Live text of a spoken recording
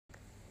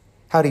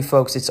Howdy,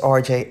 folks. It's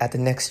RJ at the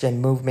Next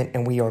Gen Movement,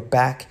 and we are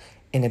back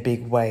in a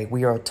big way.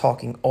 We are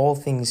talking all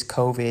things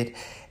COVID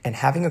and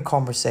having a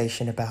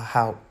conversation about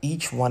how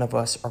each one of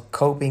us are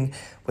coping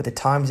with the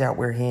times that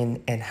we're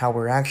in and how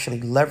we're actually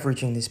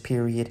leveraging this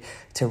period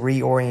to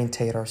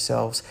reorientate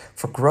ourselves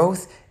for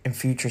growth and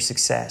future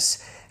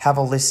success. Have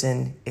a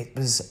listen. It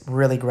was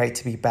really great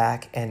to be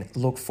back and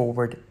look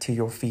forward to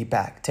your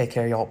feedback. Take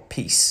care, y'all.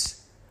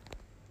 Peace.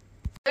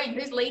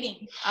 Who's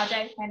leading?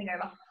 RJ, handing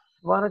over.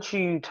 Why don't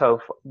you,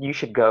 Toph? You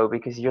should go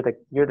because I think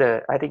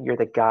you're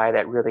the guy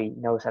that really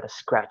knows how to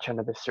scratch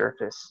under the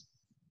surface.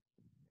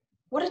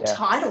 What a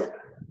title.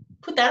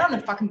 Put that on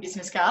a fucking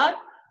business card.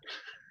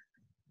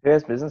 Who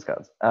has business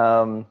cards?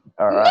 All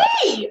right.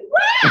 Me!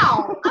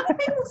 Wow! Other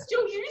people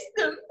still use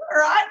them. All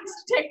right,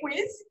 Mr. Tech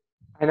Whiz.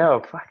 I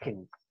know,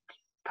 fucking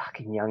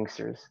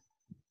youngsters.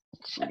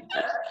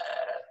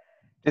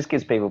 Just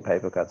gives people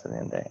paper cuts at the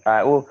end of the day. All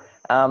right. Well,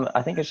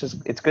 I think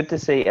it's good to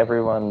see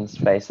everyone's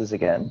faces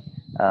again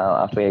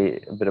after a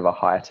bit of a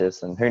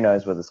hiatus, and who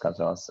knows where this comes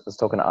from. I was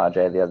talking to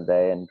RJ the other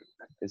day, and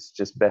it's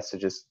just best to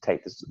just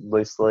take this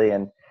loosely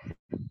and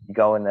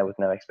go in there with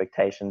no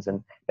expectations.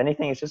 And if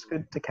anything, it's just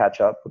good to catch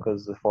up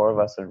because the four of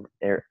us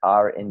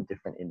are in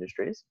different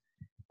industries.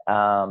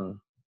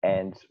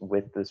 And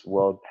with this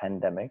world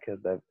pandemic, as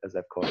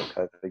they've called it,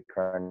 COVID,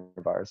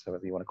 coronavirus,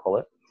 however you want to call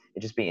it,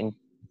 it'd just be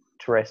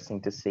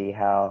interesting to see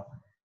how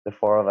the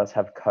four of us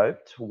have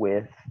coped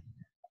with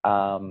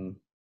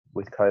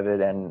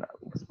COVID and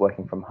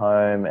working from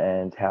home,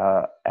 and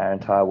how our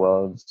entire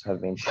worlds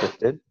have been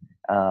shifted,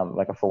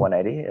 like a full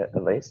 180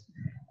 at least.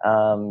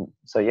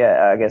 So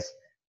yeah, I guess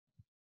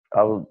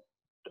I'll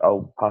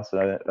pass it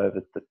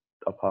over.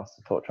 I'll pass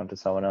the torch on to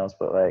someone else,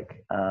 but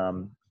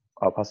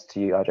I'll pass it to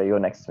you, RJ. You're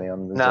next to me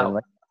on the Zoom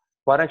link.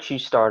 Why don't you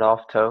start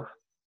off, Toph?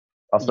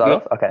 I'll start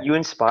off? Okay. You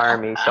inspire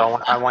me, so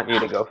I want you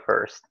to go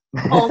first.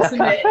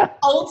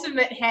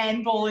 Ultimate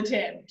handball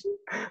attempt.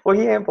 Well,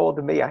 he handballed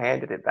to me. I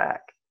handed it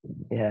back.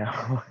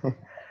 Yeah.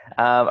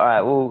 All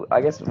right. Well,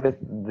 I guess with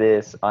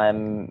this,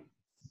 I'm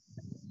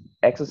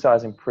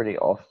exercising pretty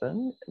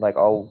often.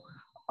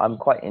 I'm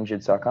quite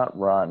injured, so I can't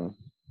run.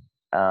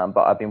 But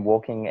I've been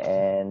walking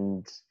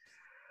and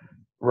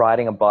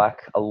riding a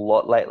bike a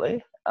lot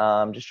lately.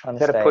 Just trying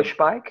to stay. Is that a push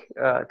bike,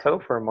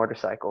 Toph, or a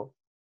motorcycle?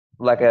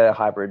 Like a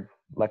hybrid,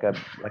 like a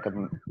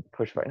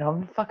push bike. No,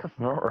 I'm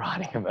not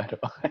riding a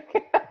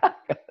motorbike.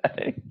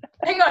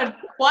 Hang on.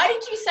 Why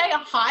did you say a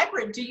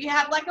hybrid? Do you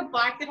have like a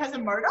bike that has a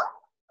motor?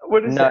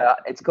 What is No,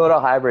 it's called a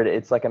hybrid.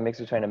 It's like a mix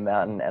between a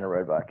mountain and a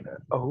road bike.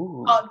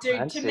 Oh, dude,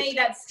 fancy. To me,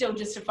 that's still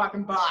just a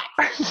fucking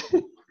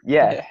bike.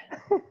 Yeah.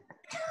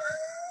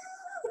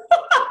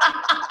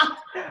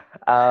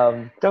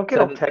 Don't get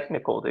all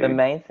technical, dude. The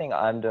main thing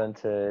I'm doing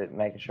to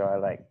make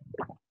sure I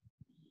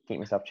keep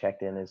myself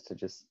checked in is to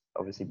just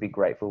obviously be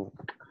grateful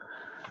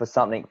for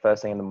something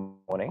first thing in the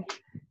morning.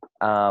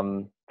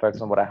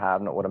 Focus on what I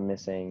have, not what I'm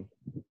missing.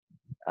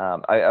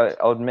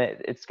 I'll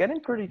admit it's getting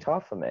pretty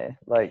tough for me.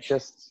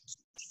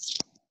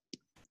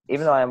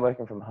 Even though I am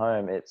working from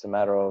home, it's a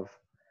matter of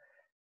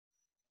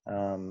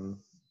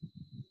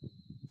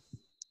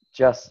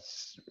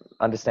just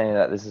understanding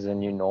that this is a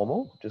new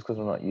normal, just because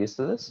I'm not used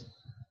to this.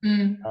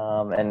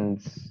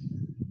 And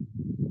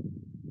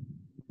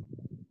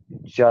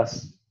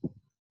just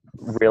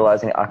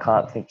realizing I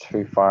can't think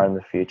too far in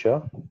the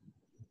future,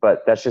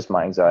 but that's just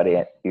my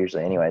anxiety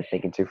usually anyway,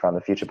 thinking too far in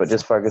the future, but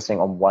just focusing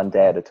on one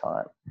day at a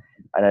time.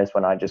 I notice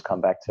when I just come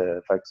back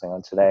to focusing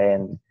on today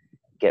and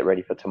get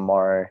ready for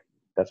tomorrow,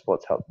 that's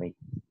what's helped me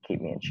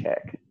keep me in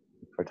check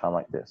for a time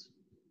like this.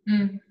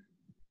 Yeah.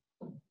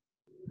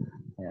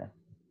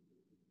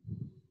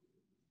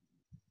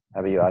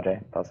 How about you,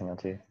 RJ? Passing on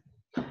to you.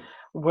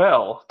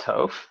 Well,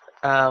 Toph,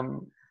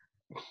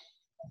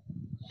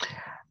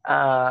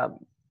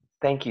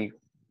 thank you,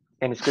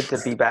 and it's good to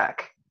be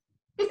back.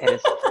 And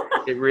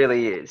it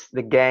really is.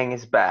 The gang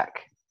is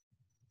back,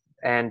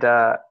 and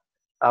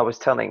I was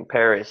telling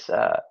Paris,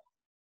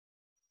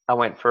 I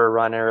went for a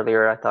run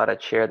earlier. I thought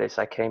I'd share this.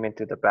 I came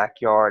into the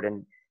backyard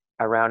and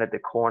I rounded the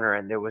corner,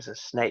 and there was a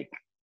snake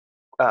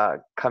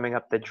coming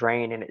up the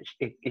drain, and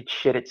it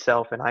shit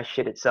itself, and I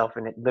shit itself,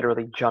 and it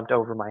literally jumped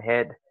over my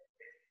head.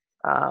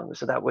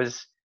 So that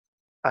was,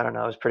 I don't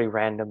know, it was pretty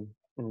random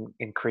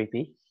and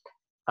creepy.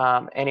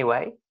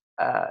 Anyway,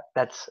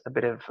 that's a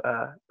bit of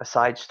a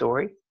side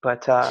story,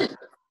 but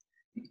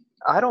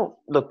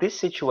this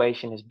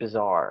situation is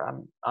bizarre.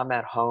 I'm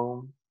at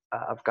home.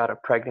 I've got a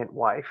pregnant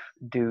wife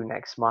due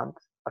next month.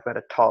 I've got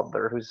a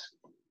toddler who's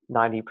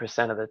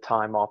 90% of the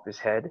time off his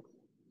head.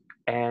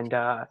 And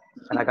I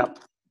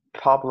got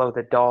Pablo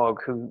the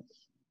dog, who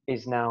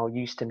is now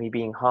used to me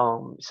being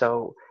home.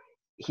 So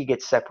he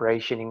gets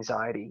separation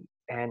anxiety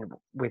and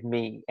with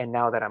me. And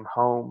now that I'm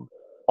home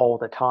all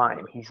the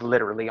time, he's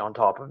literally on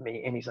top of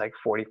me, and he's like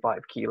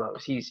 45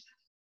 kilos. He's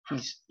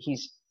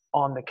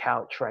on the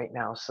couch right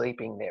now,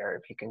 sleeping there,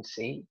 if you can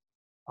see,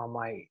 on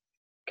my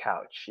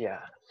couch.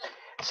 Yeah.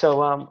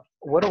 So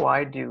what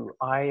do?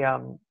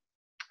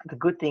 The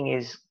good thing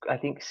is, I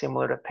think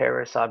similar to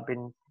Paris, I've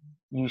been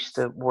used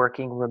to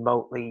working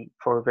remotely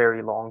for a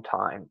very long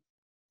time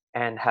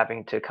and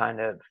having to kind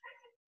of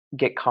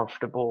get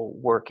comfortable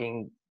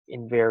working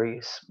in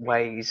various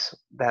ways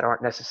that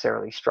aren't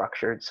necessarily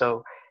structured.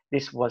 So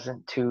this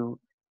wasn't too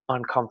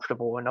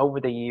uncomfortable. And over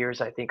the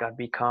years, I think I've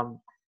become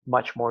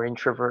much more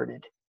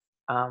introverted.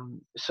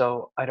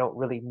 So I don't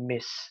really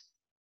miss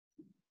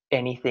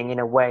anything. In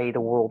a way,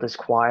 the world is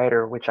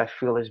quieter, which I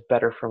feel is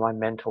better for my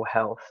mental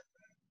health.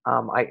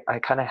 I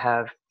kind of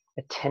have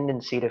a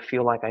tendency to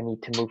feel like I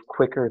need to move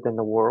quicker than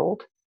the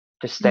world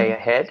to stay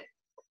ahead.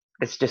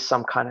 It's just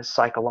some kind of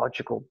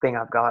psychological thing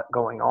I've got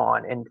going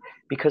on. And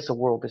because the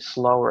world is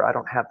slower, I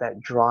don't have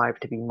that drive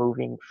to be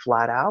moving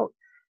flat out.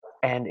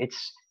 And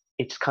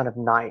it's kind of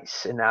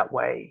nice in that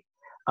way.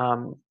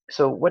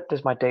 So what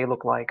does my day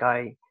look like?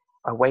 I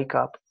wake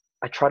up.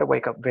 I try to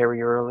wake up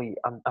very early.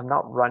 I'm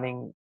not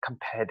running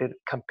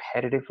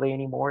competitively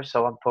anymore,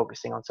 so I'm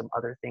focusing on some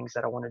other things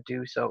that I want to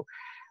do. So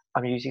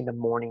I'm using the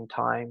morning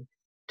time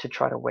to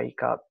try to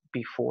wake up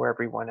before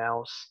everyone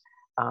else.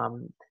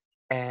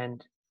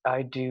 And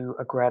I do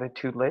a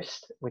gratitude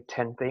list with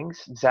 10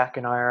 things. Zach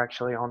and I are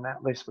actually on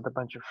that list with a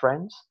bunch of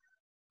friends.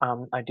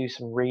 I do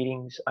some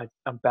readings.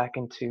 I'm back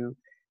into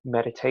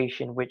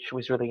meditation, which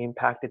was really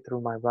impacted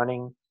through my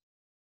running.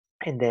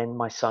 And then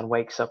my son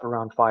wakes up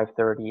around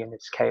 5:30 and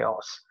it's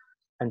chaos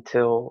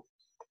until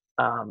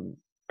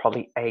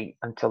probably 8,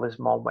 until his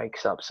mom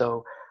wakes up.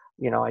 So,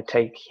 I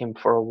take him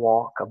for a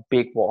walk, a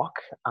big walk,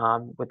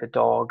 with the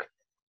dog,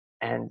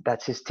 and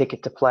that's his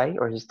ticket to play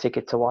or his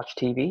ticket to watch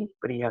TV,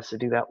 but he has to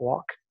do that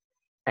walk.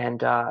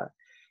 And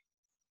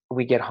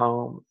we get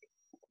home,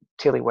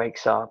 Tilly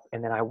wakes up,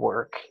 and then I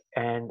work.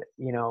 And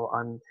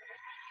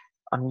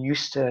I'm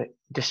used to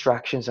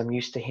distractions. I'm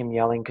used to him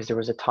yelling, because there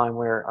was a time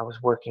where I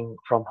was working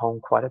from home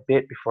quite a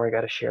bit before I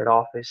got a shared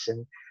office.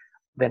 And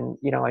then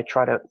I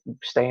try to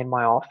stay in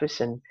my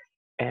office, and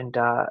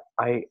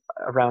I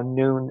around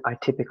noon I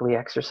typically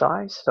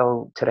exercise.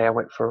 So today I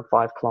went for a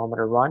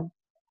 5-kilometer run.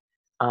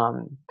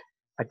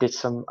 I did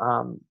some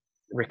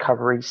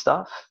recovery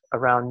stuff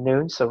around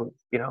noon. So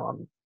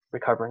I'm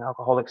recovering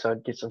alcoholic, so I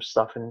did some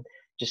stuff and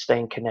just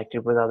staying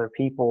connected with other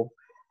people,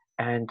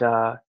 and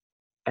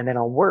then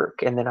I'll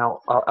work, and then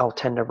I'll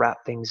tend to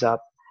wrap things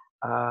up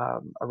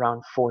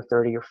around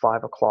 4:30 or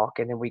 5 o'clock,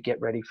 and then we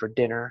get ready for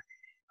dinner,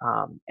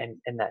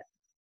 and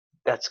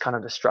that's kind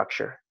of the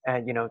structure.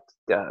 And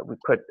we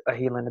put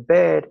Ahila in the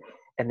bed,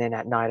 and then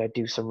at night I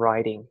do some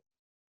writing,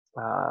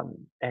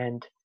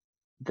 and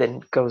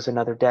then goes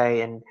another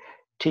day. And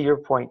to your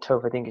point,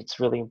 Tove, I think it's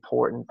really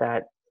important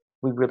that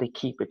we really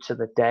keep it to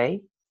the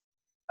day,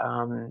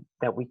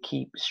 that we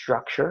keep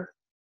structure,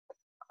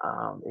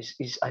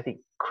 is I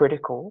think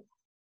critical,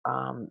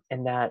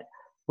 and that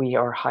we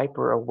are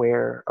hyper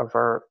aware of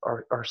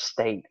our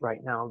state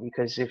right now,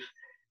 because if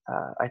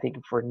I think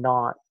if we're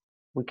not,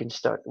 we can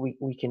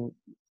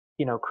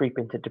creep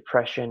into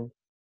depression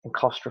and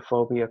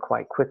claustrophobia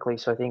quite quickly.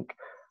 So I think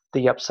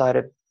the upside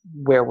of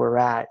where we're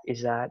at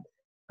is that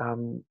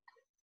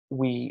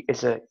we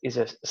as a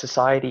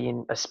society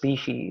and a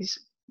species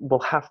will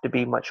have to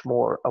be much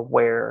more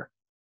aware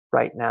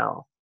right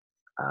now.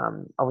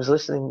 I was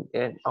listening,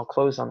 and I'll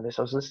close on this.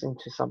 I was listening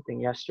to something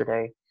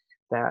yesterday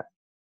that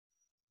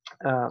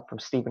from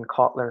Stephen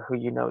Kotler, who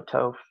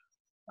Tove,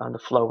 on the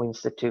Flow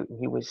Institute, and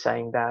he was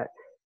saying that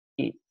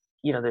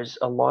there's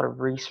a lot of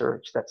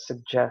research that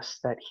suggests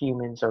that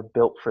humans are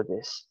built for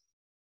this.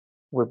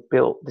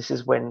 This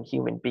is when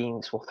human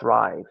beings will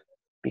thrive,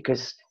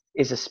 because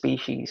as a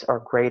species, our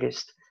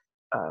greatest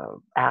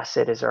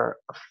asset is our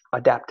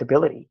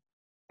adaptability.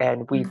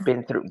 And we've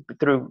been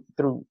through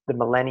the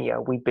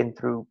millennia, we've been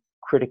through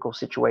critical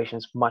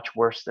situations much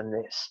worse than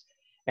this.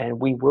 And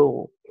we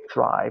will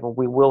thrive, and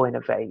we will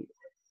innovate.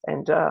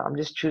 And I'm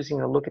just choosing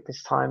to look at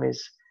this time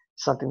as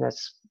something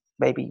that's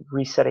maybe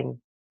resetting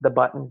the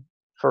button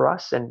for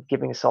us and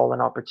giving us all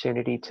an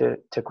opportunity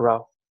to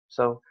grow.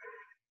 So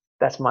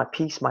that's my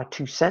piece, my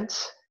 2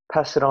 cents.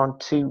 Pass it on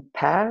to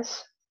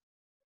Paz.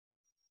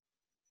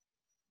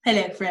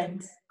 Hello,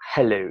 friends.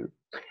 Hello.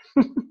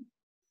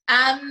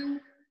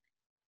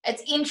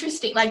 It's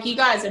interesting. Like, you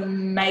guys are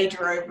major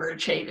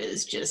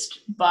overachievers, just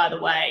by the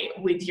way,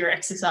 with your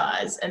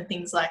exercise and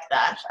things like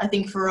that. I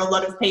think for a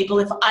lot of people,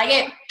 if I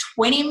get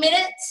 20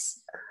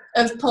 minutes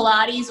of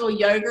Pilates or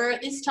yoga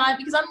at this time,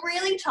 because I'm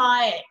really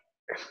tired.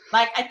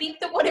 Like, I think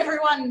that what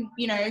everyone,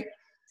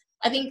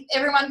 I think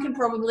everyone can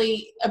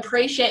probably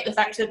appreciate the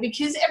fact that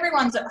because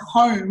everyone's at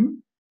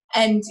home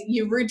and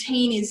your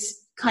routine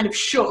is kind of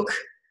shook,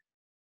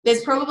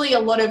 there's probably a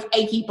lot of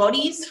achy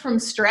bodies from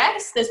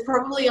stress. There's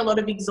probably a lot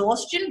of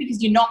exhaustion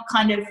because you're not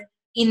kind of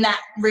in that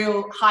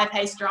real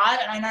high-paced drive.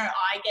 And I know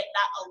I get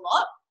that a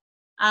lot.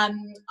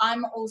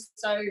 I'm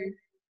also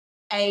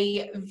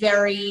a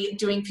very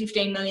doing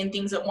 15 million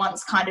things at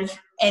once kind of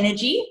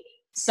energy.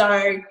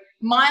 So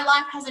my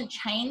life hasn't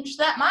changed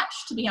that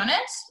much, to be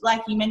honest.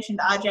 Like you mentioned,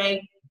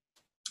 RJ,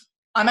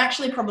 I'm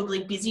actually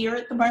probably busier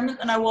at the moment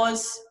than I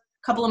was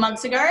a couple of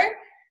months ago.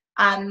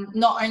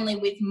 Not only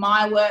with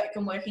my work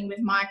and working with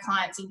my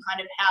clients and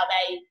kind of how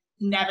they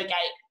navigate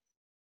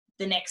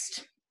the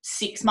next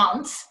 6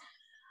 months.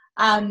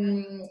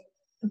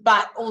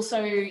 But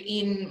also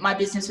in my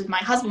business with my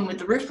husband, with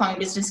the roof plumbing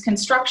business,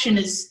 construction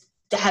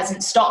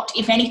hasn't stopped.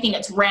 If anything,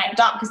 it's ramped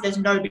up because there's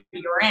nobody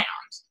around.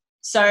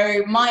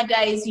 So my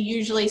days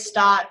usually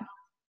start,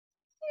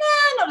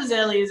 not as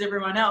early as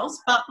everyone else,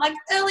 but like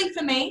early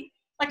for me.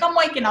 Like I'm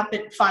waking up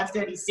at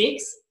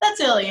 5:36. That's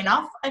early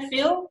enough, I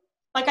feel.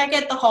 Like I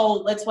get the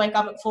whole let's wake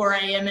up at 4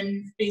 a.m.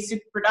 and be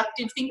super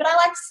productive thing, but I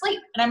like to sleep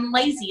and I'm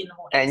lazy in the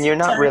morning. And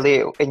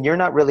you're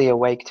not really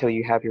awake till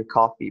you have your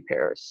coffee,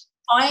 Paris.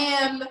 I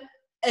am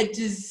a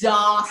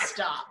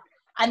disaster.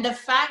 And the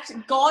fact,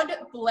 God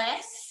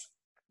bless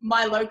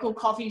my local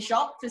coffee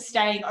shop for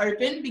staying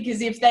open,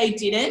 because if they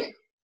didn't,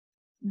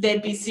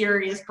 there'd be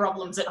serious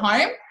problems at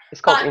home.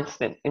 It's called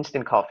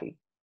instant coffee.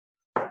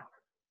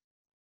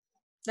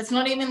 That's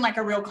not even like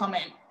a real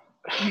comment.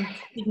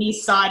 Kidney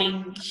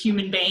citing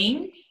human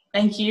being.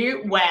 Thank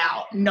you.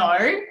 Wow. No.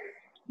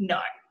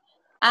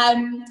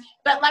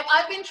 But like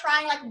I've been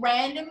trying like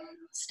random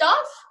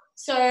stuff.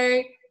 So,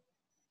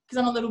 because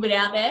I'm a little bit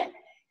out there,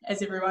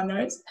 as everyone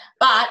knows.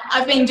 But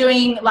I've been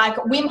doing like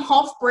Wim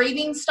Hof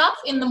breathing stuff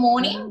in the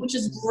morning, which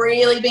has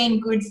really been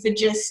good for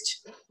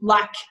just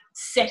like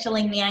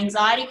settling the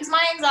anxiety, because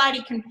my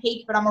anxiety can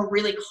peak, but I'm a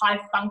really high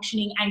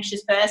functioning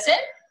anxious person.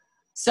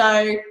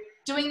 So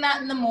doing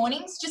that in the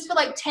mornings just for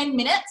like 10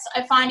 minutes,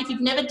 I find if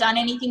you've never done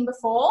anything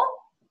before,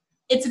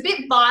 it's a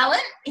bit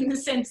violent in the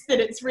sense that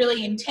it's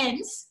really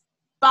intense,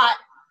 but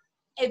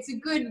it's a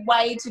good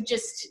way to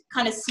just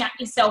kind of snap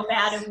yourself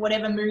out of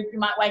whatever mood you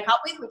might wake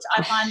up with, which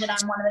I find that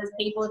I'm one of those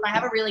people, if I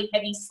have a really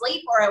heavy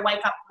sleep or I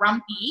wake up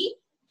grumpy,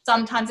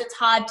 sometimes it's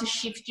hard to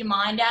shift your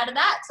mind out of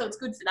that. So it's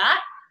good for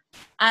that.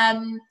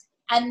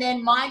 And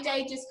then my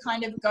day just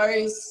kind of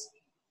goes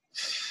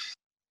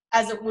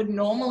as it would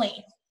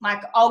normally.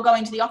 Like I'll go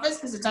into the office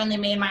because it's only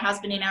me and my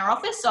husband in our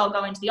office. So I'll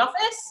go into the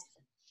office.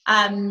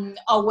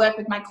 I'll work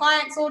with my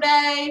clients all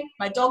day.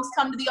 My dogs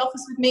come to the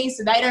office with me,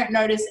 so they don't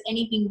notice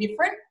anything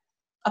different,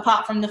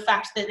 apart from the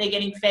fact that they're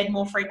getting fed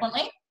more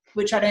frequently,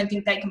 which I don't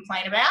think they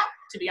complain about,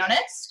 to be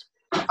honest.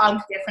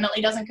 Pug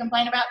definitely doesn't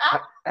complain about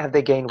that. Have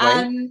they gained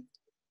weight,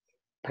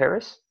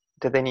 Paris?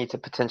 Do they need to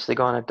potentially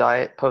go on a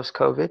diet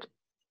post-COVID?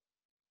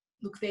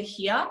 Look, they're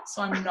here,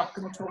 so I'm not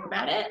going to talk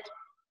about it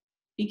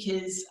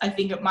because I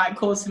think it might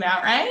cause some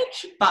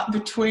outrage. But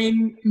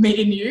between me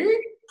and you,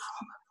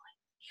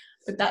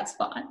 probably. But that's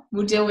fine.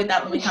 We'll deal with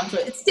that when we come to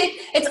it.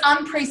 It's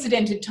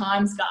unprecedented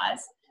times,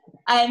 guys.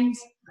 And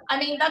I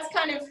mean, that's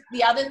kind of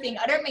the other thing.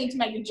 I don't mean to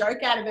make a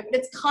joke out of it, but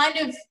it's kind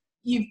of,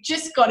 you've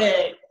just got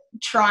to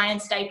try and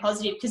stay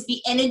positive, because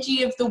the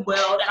energy of the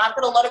world, and I've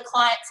got a lot of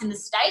clients in the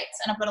States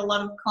and I've got a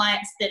lot of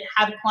clients that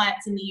have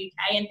clients in the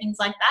UK and things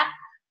like that.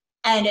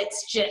 And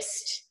it's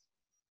just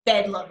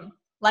bedlam.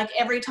 Like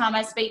every time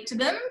I speak to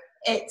them,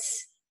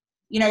 it's,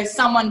 you know,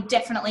 someone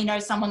definitely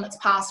knows someone that's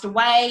passed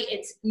away.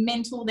 It's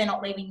mental. They're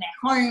not leaving their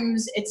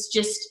homes. It's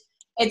just,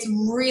 it's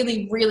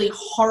really, really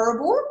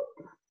horrible.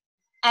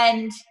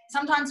 And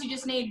sometimes you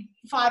just need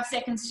 5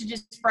 seconds to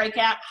just break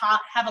out,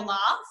 have a laugh,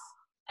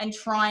 and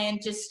try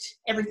and just,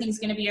 everything's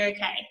going to be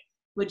okay.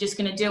 We're just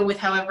going to deal with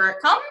however it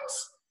comes.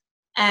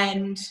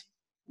 And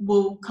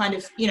we'll kind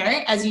of, you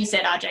know, as you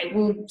said, RJ,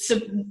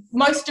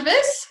 most of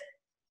us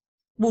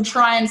will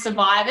try and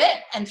survive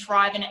it and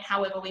thrive in it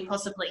however we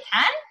possibly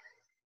can,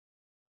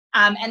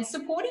 and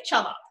support each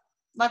other.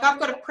 Like I've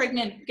got a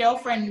pregnant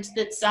girlfriend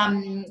that's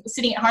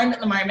sitting at home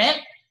at the moment,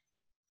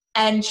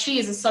 and she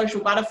is a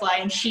social butterfly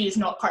and she is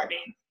not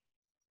coping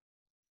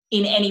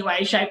in any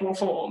way, shape or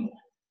form.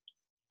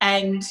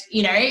 And,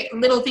 you know,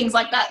 little things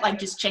like that, like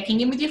just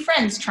checking in with your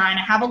friends, trying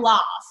to have a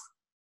laugh.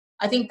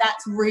 I think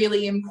that's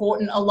really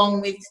important,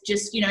 along with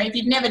just, you know, if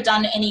you've never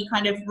done any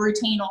kind of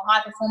routine or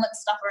high performance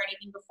stuff or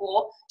anything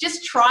before,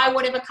 just try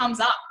whatever comes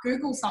up.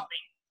 Google something.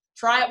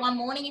 Try it one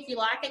morning. If you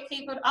like it,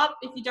 keep it up.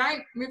 If you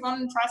don't, move on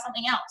and try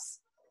something else.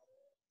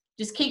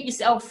 Just keep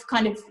yourself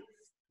kind of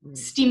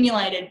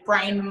stimulated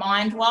brain and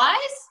mind wise,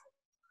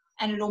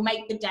 and it'll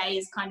make the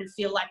days kind of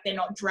feel like they're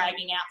not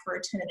dragging out for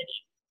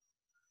eternity.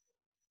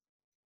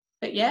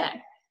 But yeah,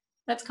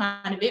 that's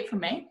kind of it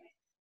from me.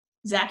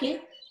 Zachy?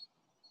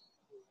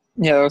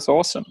 Yeah, that was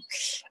awesome.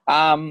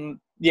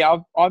 Yeah,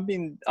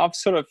 I've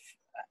sort of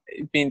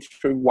been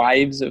through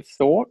waves of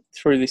thought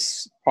through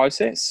this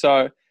process.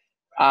 So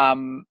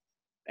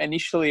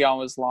initially I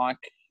was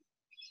like,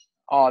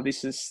 oh,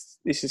 this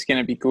is going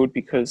to be good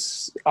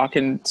because I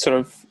can sort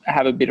of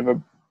have a bit of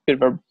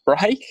a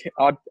break.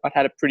 I'd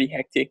had a pretty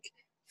hectic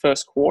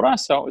first quarter,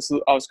 so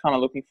I was kind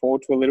of looking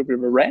forward to a little bit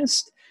of a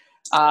rest.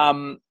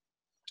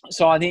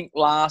 So I think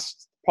I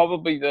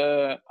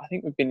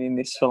think we've been in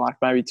this for like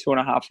maybe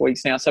 2.5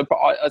 weeks now. So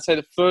I'd say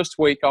the first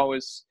week I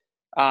was,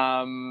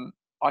 I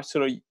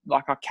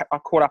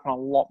caught up on a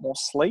lot more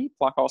sleep.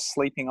 Like I was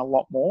sleeping a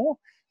lot more,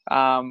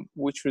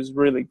 which was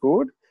really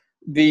good.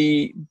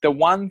 The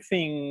one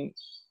thing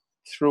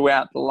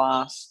throughout the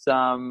last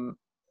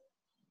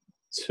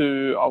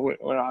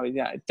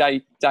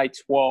day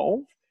 12,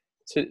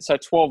 so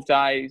 12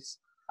 days,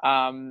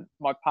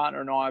 my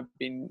partner and I have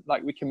been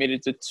like, we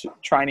committed to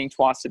training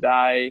twice a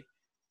day.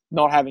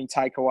 not having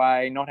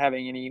takeaway, not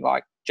having any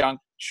like junk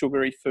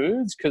sugary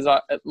foods, because I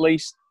at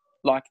least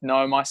like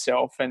know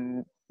myself,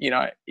 and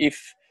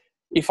if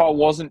I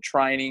wasn't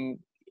training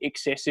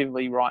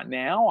excessively right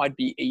now, I'd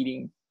be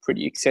eating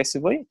pretty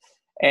excessively,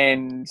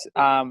 and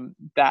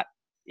that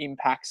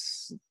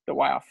impacts the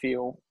way I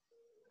feel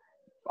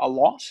a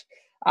lot.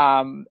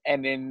 And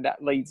then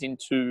that leads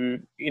into,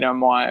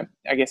 my,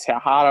 I guess, how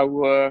hard I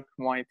work,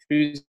 my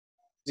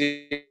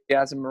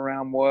enthusiasm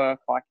around work.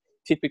 Like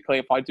typically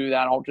if I do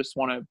that, I'll just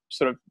want to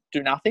sort of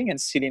do nothing and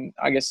sit in,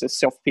 I guess, a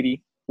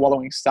self-pity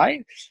wallowing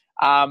state,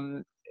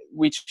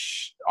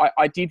 which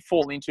I did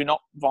fall into, not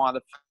via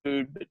the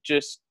food, but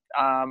just,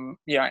 our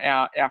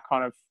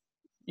kind of,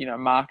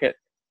 market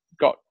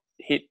got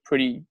hit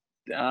pretty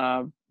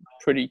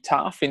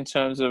tough in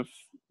terms of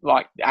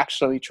like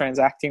actually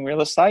transacting real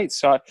estate.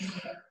 So,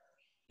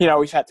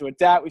 we've had to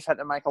adapt. We've had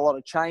to make a lot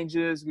of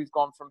changes. We've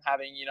gone from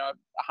having,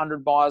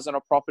 100 buyers on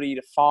a property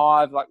to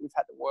 5. Like we've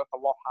had to work a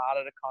lot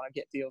harder to kind of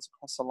get deals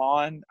across the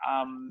line.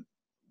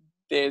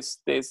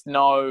 There's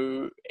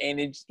no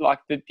energy, like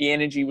the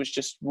energy was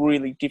just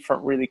really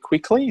different really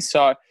quickly.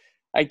 So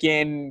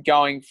again,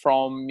 going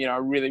from,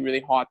 really,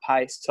 really high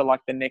pace to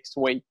like the next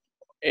week,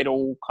 it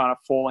all kind of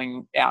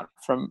falling out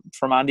from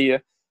under you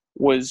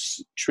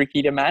was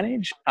tricky to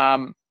manage.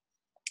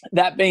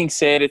 That being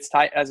said, as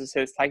I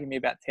said, it's taken me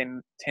about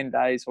 10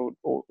 days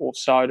or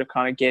so to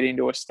kind of get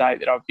into a state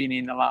that I've been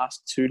in the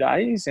last 2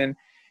 days.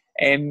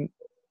 And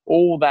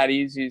all that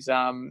is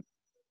I'm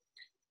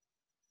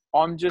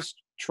just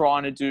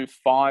trying to do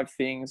 5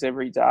 things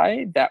every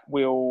day that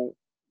will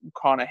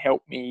kind of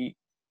help me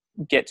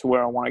get to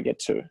where I want to get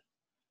to.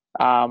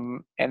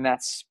 And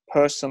that's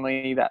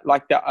personally that,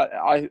 like that,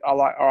 I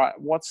like, all right,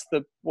 what's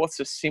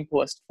the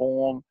simplest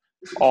form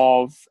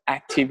of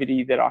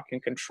activity that I can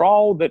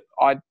control that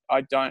I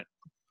don't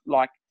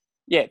like,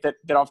 that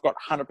I've got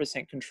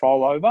 100%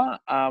 control over.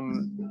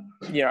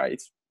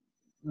 It's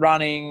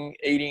running,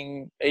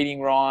 eating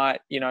right,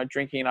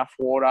 drinking enough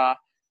water,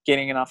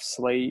 getting enough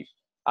sleep,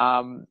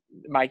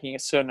 making a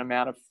certain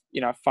amount of,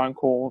 phone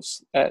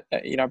calls,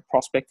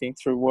 prospecting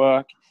through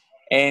work.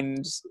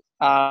 And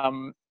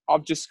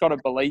I've just got a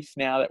belief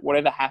now that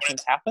whatever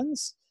happens,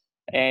 happens.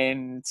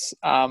 And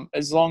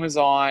as long as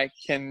I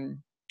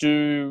can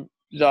do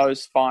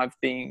those 5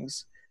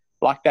 things,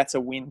 like that's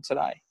a win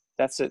today.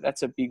 That's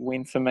a big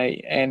win for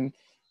me. And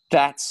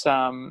that's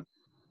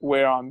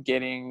where I'm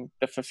getting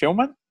the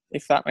fulfillment,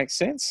 if that makes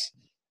sense.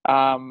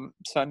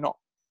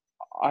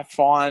 I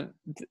find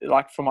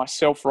like for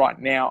myself right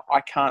now,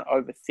 I can't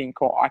overthink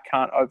or I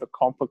can't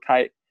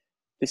overcomplicate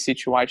the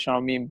situation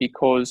I'm in,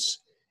 because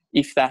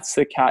if that's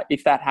the case,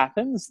 if that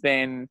happens,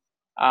 then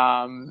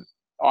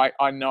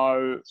I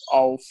know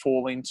I'll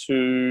fall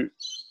into,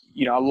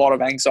 a lot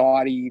of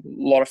anxiety, a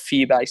lot of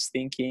fear-based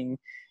thinking,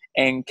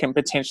 and can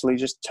potentially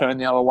just turn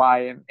the other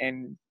way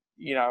and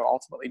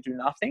ultimately do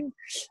nothing.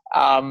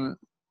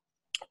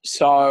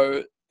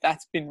 So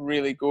that's been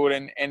really good.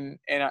 And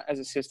as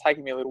I said, it's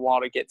taken me a little while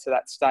to get to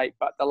that state.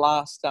 But the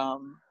last,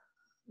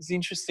 it's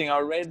interesting. I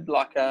read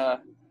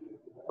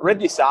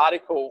this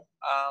article,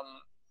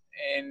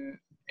 and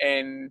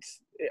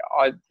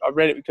I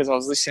read it because I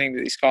was listening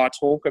to this guy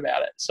talk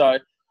about it. So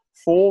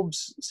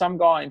some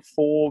guy in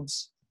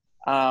Forbes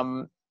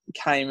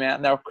came out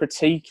and they were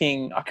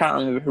critiquing, I can't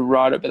remember who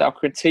wrote it, but they were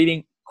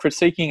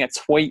critiquing a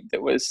tweet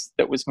that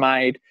was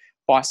made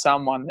by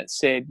someone that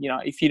said,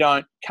 if you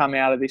don't come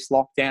out of this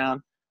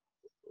lockdown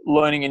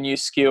learning a new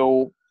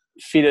skill,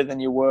 fitter than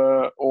you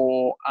were,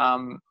 or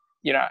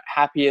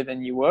happier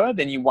than you were,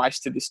 then you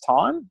wasted this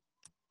time.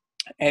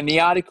 And the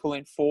article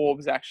in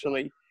Forbes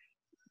actually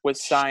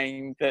was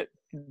saying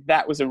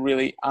that was a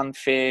really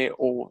unfair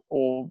or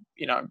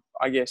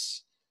I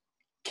guess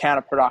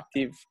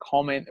counterproductive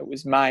comment that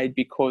was made,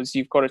 because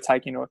you've got to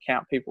take into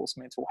account people's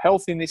mental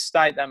health in this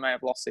state. They may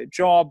have lost their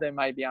job. They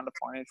may be under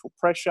financial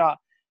pressure.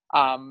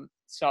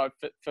 So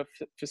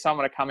for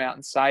someone to come out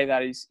and say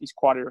that is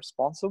quite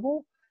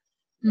irresponsible.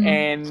 Mm.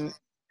 And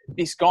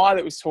this guy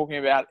that was talking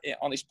about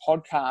on this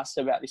podcast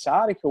about this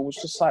article was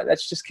just like,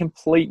 that's just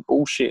complete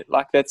bullshit.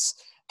 Like that's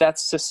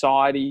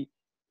society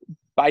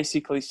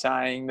basically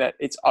saying that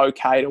it's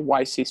okay to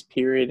waste this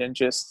period and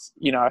just,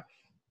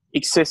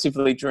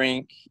 excessively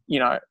drink,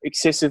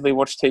 excessively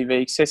watch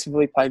TV,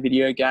 excessively play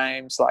video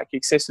games, like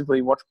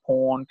excessively watch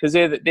porn, because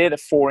they're the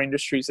 4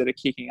 industries that are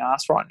kicking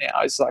ass right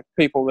now. It's like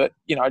people that,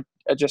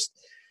 are just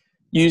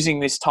using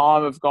this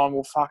time of gone,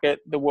 well, fuck it,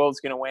 the world's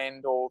going to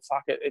end, or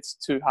fuck it, it's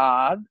too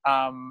hard.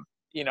 I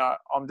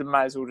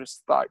may as well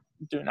just like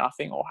do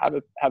nothing or have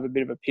a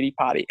bit of a pity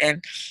party.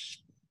 And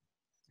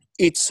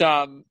it's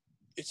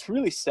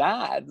really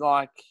sad,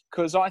 like,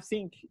 because I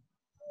think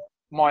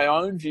my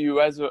own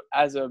view as a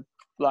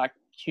like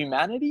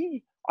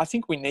humanity, I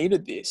think we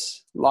needed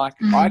this. Like,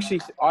 I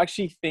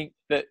actually think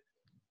that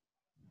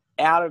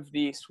out of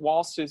this,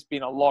 whilst there's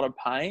been a lot of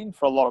pain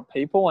for a lot of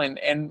people, and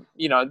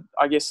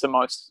I guess the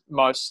most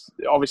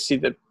obviously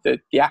the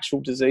actual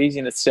disease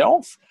in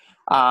itself,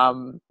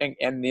 and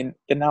then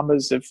the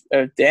numbers of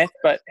death,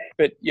 but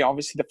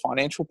obviously the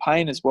financial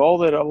pain as well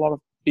that a lot of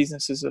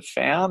businesses have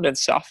found and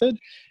suffered.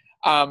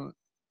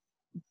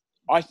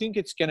 I think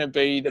it's going to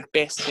be the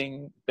best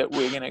thing that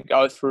we're going to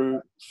go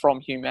through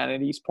from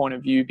humanity's point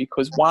of view,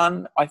 because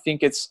one, I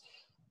think it's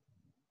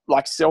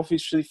like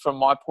selfishly from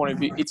my point of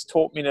view, it's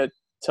taught me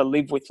to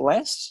live with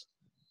less.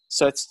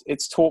 So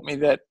it's taught me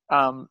that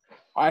I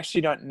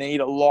actually don't need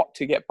a lot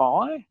to get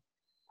by.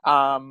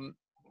 And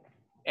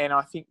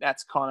I think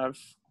that's kind of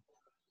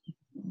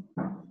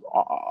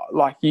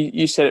like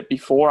you said it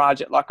before,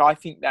 Arjit, like I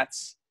think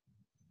that's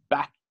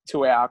back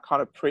to our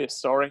kind of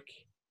prehistoric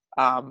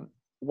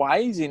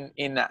ways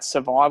in that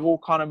survival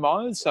kind of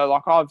mode. So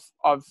like I've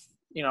I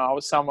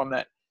was someone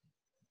that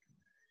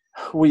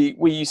we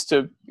used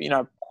to,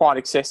 quite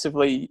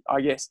excessively,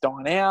 I guess,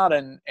 dine out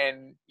and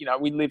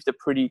we lived a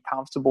pretty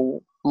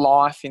comfortable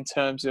life in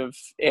terms of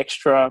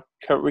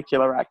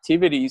extracurricular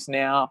activities.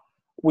 Now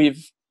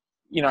we've,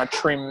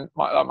 trimmed,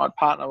 my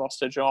partner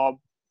lost a job.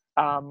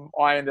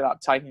 I ended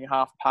up taking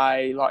half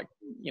pay,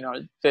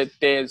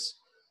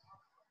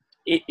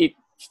 it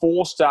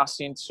forced us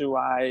into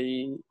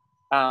a,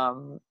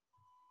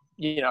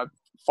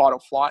 fight or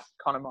flight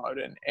kind of mode.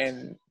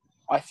 And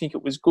I think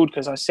it was good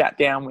because I sat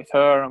down with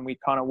her and we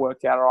kind of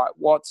worked out, all right,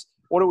 what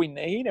do we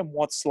need and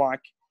what's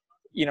like,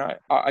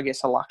 I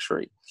guess a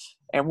luxury.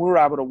 And we were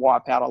able to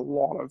wipe out a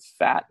lot of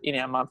fat in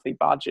our monthly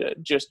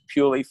budget just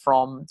purely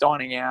from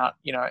dining out,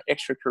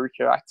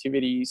 extracurricular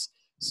activities,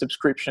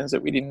 subscriptions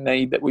that we didn't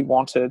need that we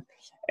wanted.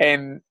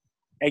 And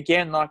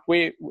again, like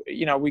we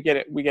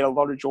get a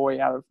lot of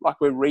joy out of,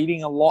 like, we're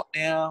reading a lot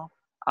now.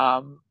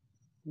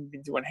 We've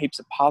been doing heaps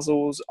of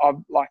puzzles.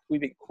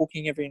 We've been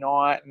cooking every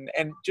night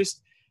and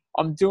just,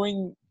 I'm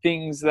doing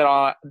things that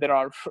I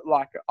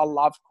like. I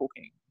love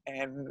cooking,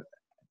 and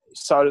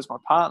so does my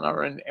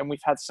partner, and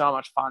we've had so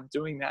much fun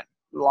doing that.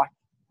 Like,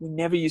 we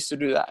never used to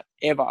do that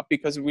ever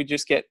because we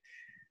just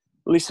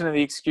listen to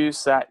the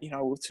excuse that,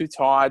 we're too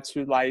tired,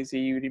 too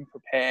lazy, we didn't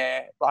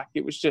prepare. Like,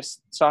 it was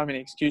just so many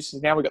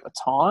excuses. Now we've got the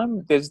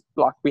time.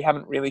 We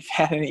haven't really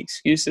found any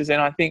excuses.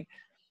 And I think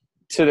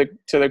to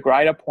the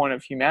greater point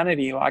of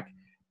humanity, like,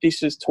 this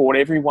has taught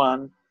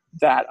everyone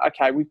that,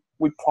 okay, we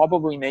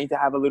probably need to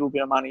have a little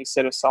bit of money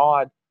set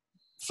aside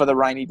for the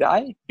rainy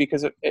day,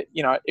 because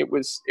it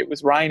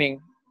was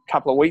raining a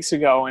couple of weeks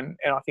ago and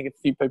I think a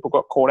few people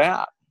got caught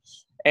out.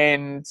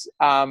 And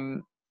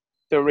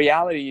the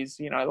reality is,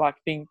 I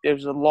think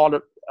there's a lot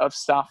of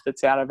stuff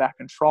that's out of our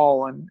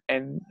control.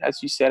 And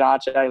as you said,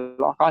 RJ,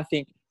 like, I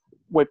think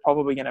we're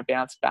probably going to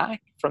bounce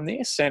back from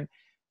this, and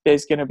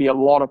there's going to be a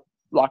lot of,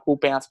 like, we'll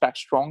bounce back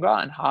stronger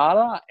and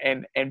harder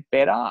and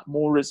better,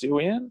 more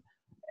resilient.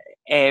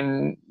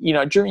 And,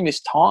 during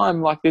this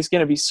time, like, there's going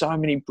to be so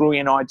many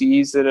brilliant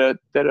ideas that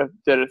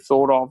are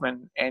thought of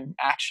and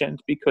actioned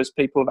because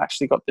people have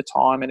actually got the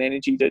time and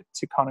energy to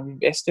kind of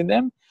invest in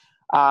them,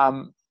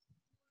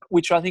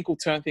 which I think will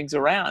turn things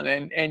around.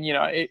 And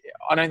I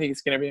don't think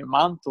it's going to be a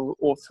month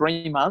or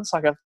 3 months.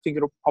 Like, I think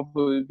it'll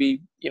probably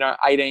be,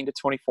 18 to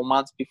 24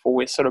 months before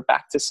we're sort of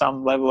back to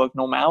some level of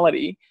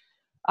normality,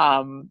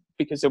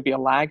 because there'll be a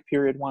lag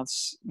period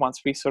once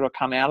we sort of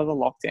come out of the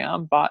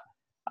lockdown. But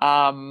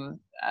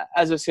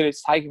as I said,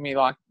 it's taken me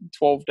like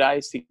 12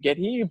 days to get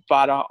here,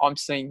 but I'm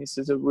seeing this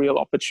as a real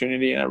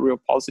opportunity and a real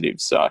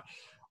positive. So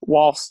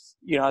whilst,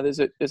 there's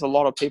a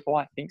lot of people,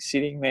 I think,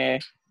 sitting there,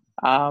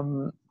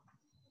 in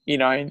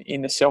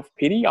the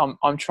self-pity,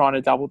 I'm trying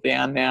to double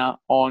down now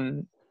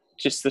on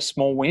just the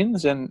small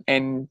wins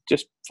and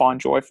just find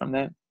joy from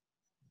them.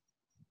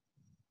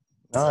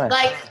 Nice.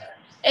 Like,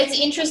 it's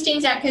interesting,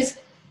 Zach, because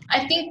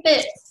I think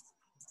that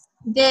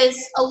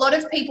there's a lot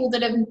of people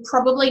that have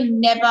probably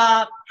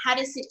never had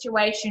a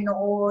situation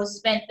or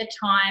spent the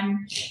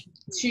time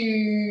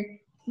to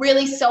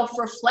really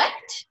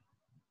self-reflect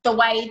the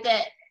way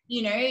that,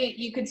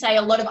 you could say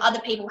a lot of other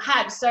people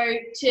have. So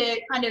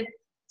to kind of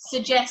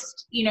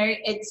suggest,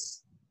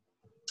 it's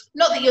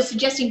not that you're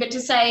suggesting, but to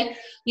say,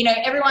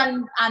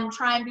 everyone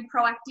try and be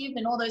proactive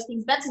and all those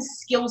things, that's a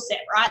skill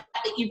set, right,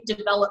 that you've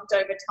developed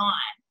over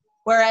time.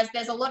 Whereas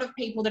there's a lot of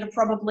people that are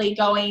probably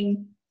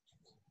going,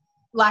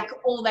 like,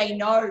 all they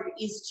know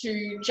is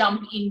to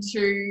jump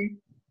into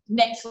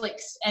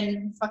Netflix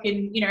and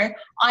fucking,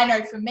 I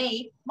know for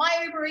me, my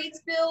Uber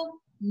Eats bill,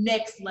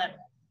 next level.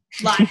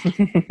 Like,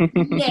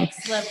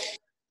 next level.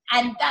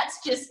 And that's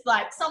just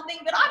like something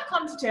that I've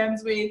come to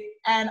terms with,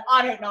 and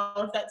I don't know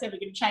if that's ever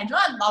going to change.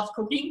 I love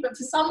cooking, but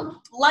for some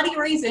bloody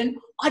reason,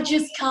 I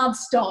just can't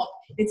stop.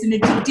 It's an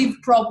addictive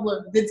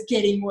problem that's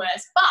getting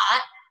worse.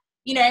 But,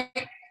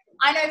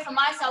 I know for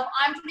myself,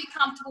 I'm pretty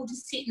comfortable to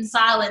sit in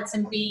silence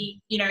and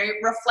be,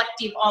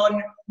 reflective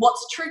on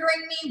what's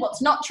triggering me,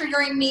 what's not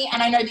triggering me.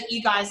 And I know that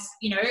you guys,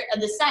 are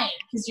the same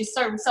because you're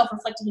so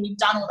self-reflective and you've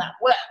done all that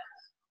work.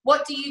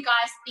 What do you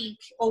guys think,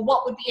 or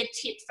what would be a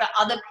tip for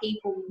other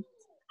people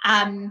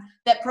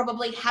that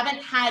probably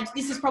haven't had,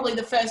 this is probably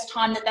the first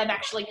time that they've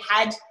actually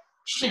had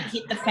shit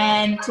hit the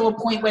fan to a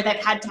point where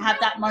they've had to have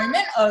that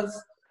moment of,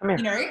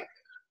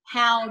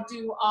 how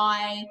do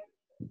I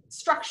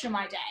structure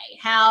my day?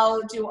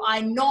 How do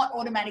I not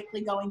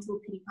automatically go into a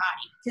pity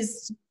party?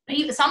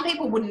 Because some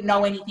people wouldn't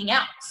know anything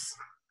else.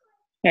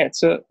 Yeah,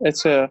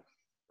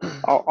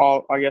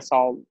 I guess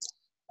I'll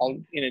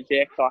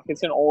interject. Like,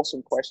 it's an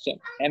awesome question,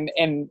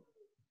 and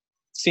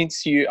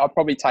since I'll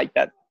probably take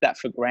that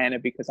for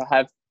granted, because I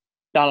have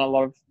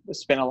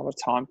spent a lot of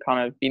time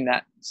kind of in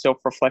that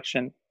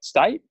self-reflection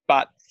state.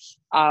 But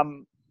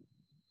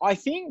I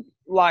think,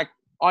 like,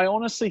 I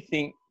honestly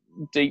think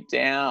deep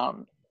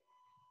down,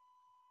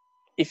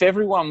 if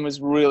everyone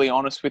was really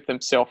honest with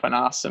themselves and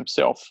asked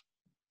themselves,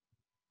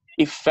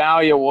 if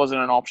failure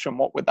wasn't an option,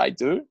 what would they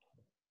do?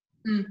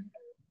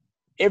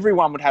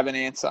 Everyone would have an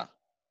answer,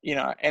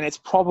 and it's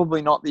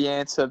probably not the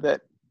answer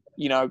that,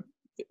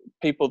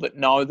 people that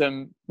know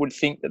them would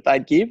think that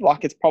they'd give.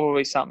 Like, it's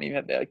probably something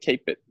that they'll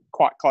keep it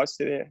quite close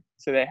to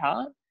their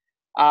heart.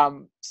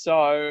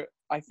 So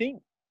I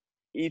think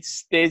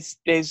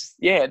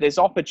there's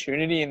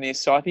opportunity in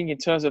this. So I think in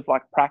terms of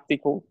like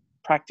practical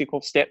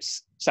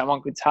steps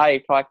someone could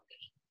take, like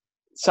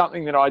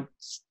something that I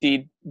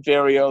did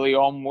very early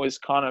on was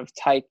kind of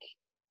take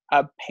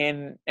a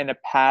pen and a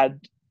pad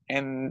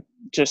and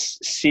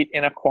just sit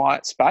in a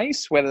quiet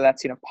space, whether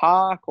that's in a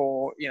park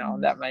or,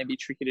 that may be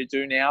tricky to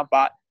do now,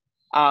 but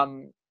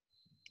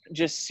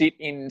just sit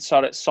in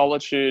sort of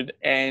solitude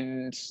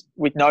and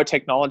with no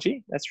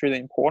technology. That's really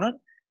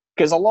important,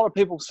 because a lot of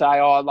people say,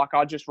 I'll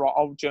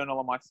journal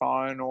on my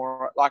phone,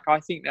 or like, I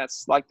think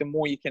that's like, the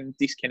more you can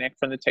disconnect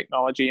from the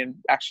technology and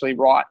actually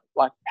write,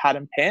 like pad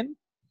and pen,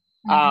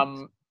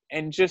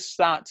 and just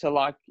start to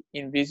like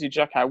envisage,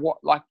 okay, what,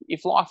 like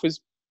if life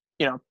was,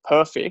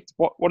 perfect,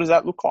 what does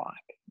that look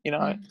like?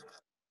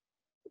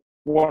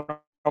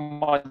 What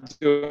am I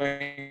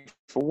doing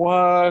for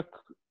work?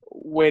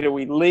 Where do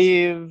we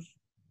live?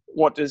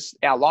 What does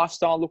our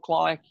lifestyle look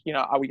like?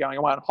 Are we going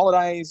away on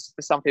holidays?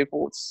 For some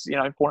people, it's,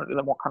 important to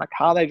them what kind of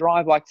car they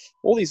drive, like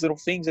all these little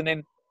things. And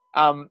then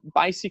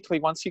basically,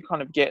 once you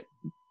kind of get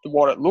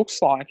what it looks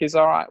like, is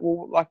all right,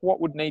 well, like what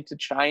would need to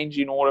change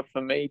in order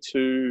for me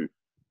to,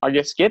 I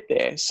guess, get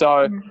there?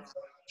 So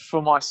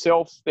for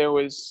myself, there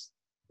was,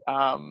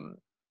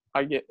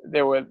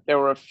 there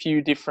were a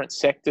few different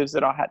sectors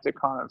that I had to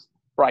kind of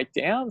break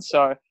down.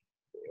 So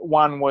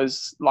one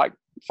was like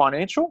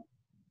financial.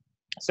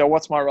 So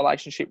what's my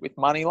relationship with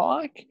money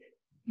like?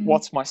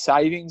 What's my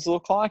savings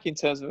look like in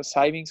terms of a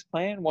savings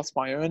plan? What's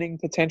my earning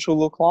potential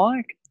look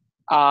like?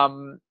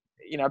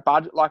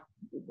 Budget, like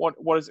what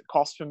does it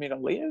cost for me to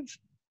live?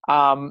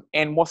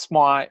 And what's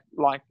my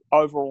like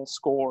overall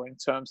score in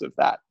terms of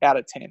that out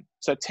of 10?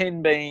 So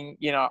 10 being,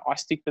 I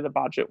stick to the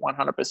budget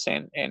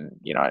 100% and,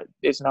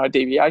 there's no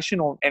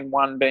deviation, and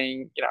 1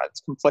 being,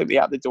 it's completely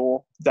out the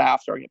door the day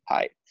after I get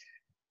paid.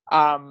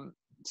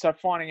 So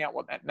finding out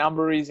what that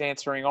number is,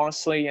 answering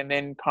honestly, and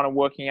then kind of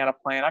working out a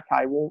plan.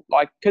 Okay, well,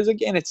 like, because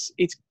again, it's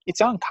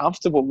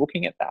uncomfortable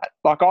looking at that.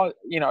 Like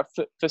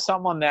for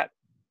someone that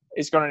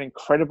has got an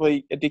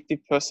incredibly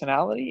addictive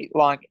personality,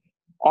 like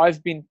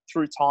I've been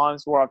through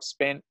times where I've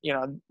spent,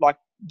 like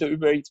the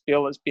Uber Eats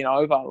bill has been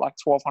over like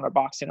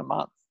 $1,200 in a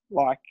month.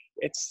 Like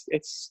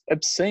it's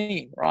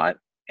obscene, right?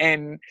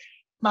 And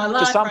my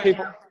life for some right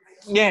people, now.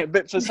 yeah,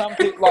 but for some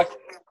people, like,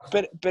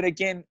 but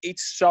again,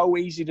 it's so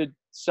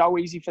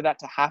easy for that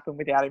to happen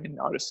without even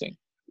noticing,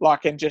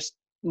 like, and just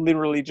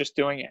literally just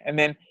doing it. And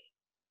then,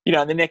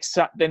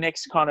 the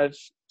next kind of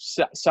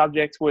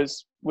subject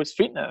was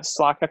fitness.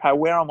 Like, okay,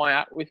 where am I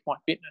at with my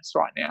fitness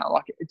right now?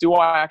 Like, do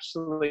I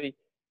actually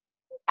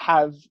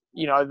have,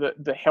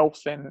 the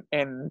health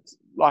and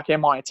like,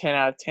 am I a 10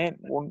 out of 10?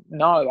 Well,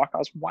 no, like I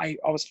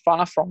was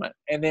far from it.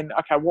 And then,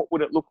 okay, what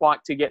would it look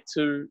like to get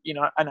to,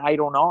 an 8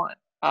 or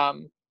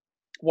 9?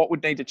 What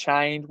would need to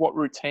change? What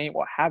routine,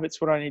 what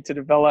habits would I need to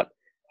develop?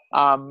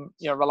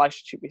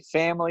 Relationship with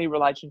family,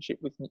 relationship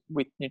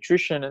with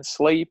nutrition and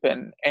sleep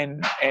and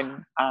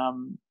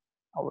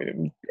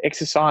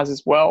exercise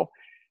as well.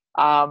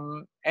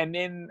 And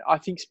then I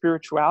think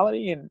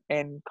spirituality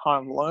and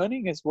kind of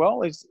learning as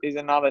well is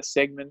another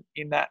segment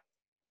in that,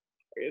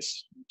 I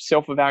guess,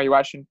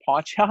 self-evaluation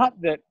pie chart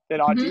that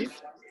I did.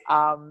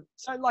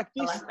 So like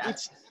this, like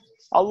it's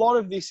a lot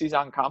of this is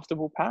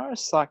uncomfortable,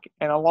 Paris. Like,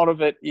 and a lot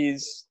of it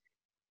is,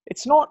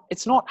 it's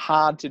not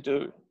hard to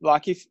do.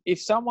 Like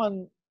if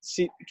someone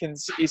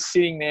is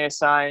sitting there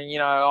saying,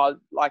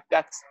 like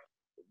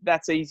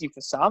that's easy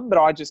for some, but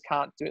I just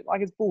can't do it.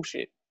 Like, it's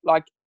bullshit.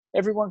 Like,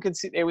 everyone can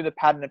sit there with a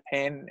pad and a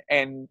pen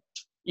and,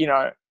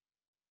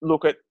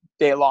 look at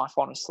their life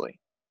honestly.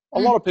 A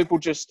lot of people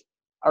just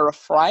are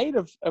afraid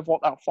of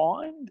what they'll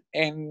find.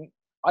 And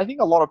I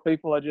think a lot of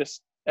people are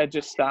just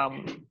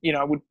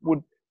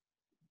would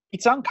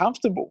it's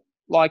uncomfortable.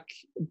 Like,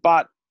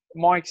 but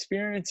my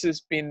experience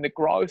has been the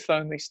growth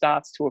only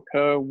starts to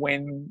occur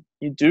when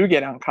you do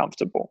get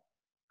uncomfortable.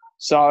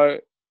 So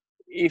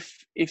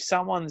if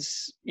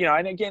someone's,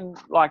 and again,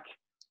 like,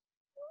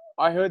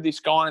 I heard this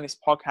guy on this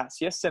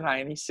podcast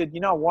yesterday and he said, you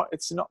know what,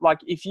 it's not like,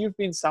 if you've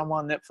been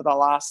someone that for the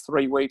last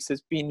 3 weeks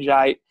has binge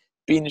ate,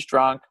 binge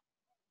drunk,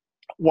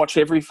 watch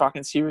every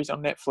fucking series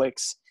on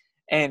Netflix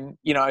and,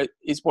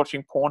 is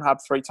watching Pornhub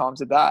 3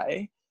 times a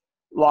day,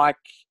 like,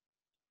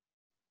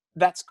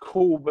 that's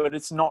cool, but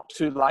it's not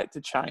too late to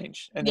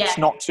change. And it's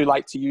not too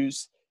late to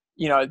use,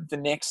 the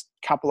next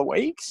couple of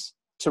weeks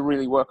to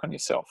really work on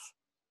yourself.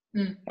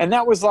 Mm. And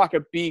that was like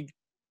a big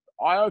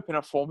eye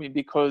opener for me,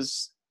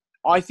 because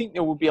I think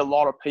there will be a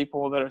lot of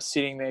people that are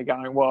sitting there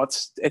going, well,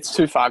 it's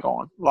too far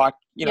gone. Like,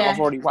 I've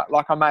already,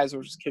 like, I may as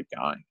well just keep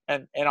going,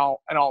 and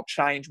I'll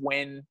change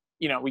when,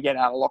 we get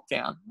out of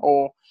lockdown,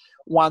 or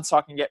once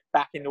I can get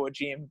back into a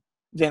gym,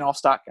 then I'll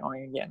start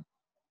going again.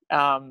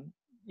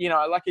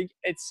 Like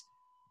it's,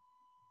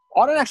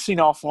 I don't actually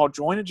know if I'll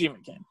join a gym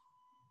again.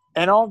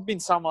 And I've been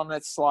someone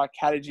that's like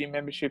had a gym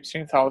membership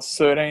since I was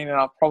 13, and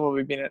I've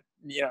probably been at,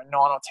 9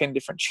 or 10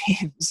 different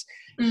gyms,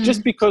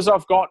 just because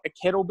I've got a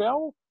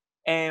kettlebell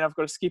and I've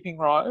got a skipping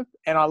rope,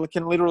 and I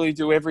can literally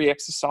do every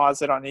exercise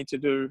that I need to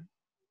do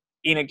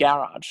in a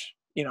garage.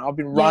 I've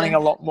been running a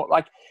lot more.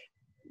 Like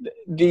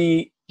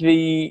the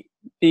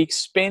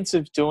expense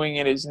of doing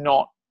it is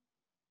not,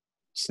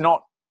 it's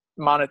not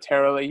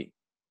monetarily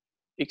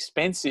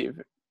expensive.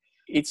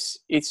 It's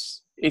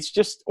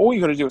just, all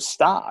you got to do is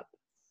start.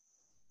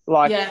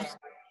 Like,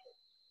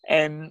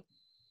 and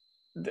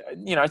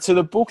so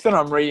the book that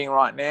I'm reading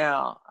right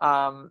now,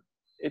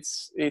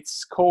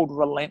 it's called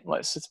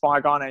Relentless. It's by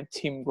a guy named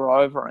Tim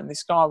Grover, and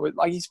this guy was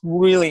like, he's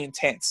really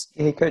intense.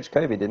 Yeah, he coached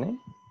Kobe, didn't he?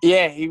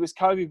 Yeah, he was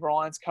Kobe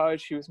Bryant's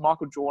coach. He was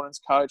Michael Jordan's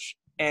coach.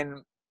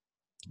 And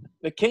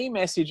the key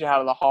message out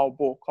of the whole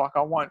book, like,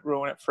 I won't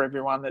ruin it for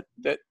everyone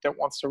that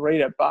wants to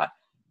read it, but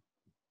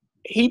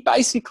he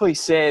basically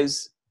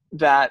says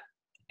that,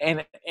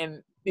 and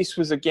this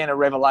was again a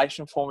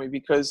revelation for me,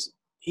 because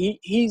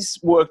he's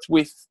worked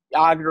with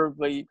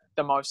arguably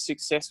the most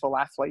successful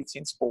athletes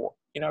in sport,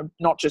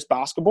 not just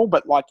basketball,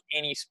 but like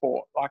any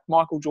sport. Like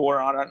Michael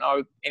Jordan, I don't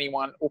know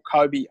anyone, or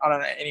Kobe, I don't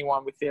know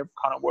anyone with their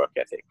kind of work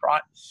ethic,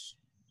 right?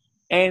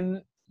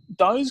 And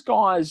those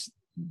guys,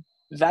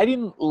 they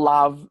didn't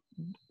love,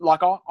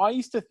 like I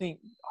used to think,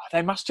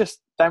 they must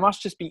just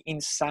be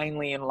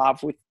insanely in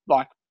love with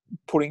like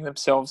putting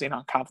themselves in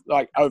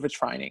like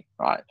overtraining,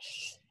 right?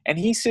 And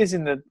he says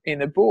in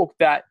the book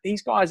that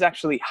these guys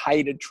actually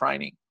hated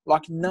training.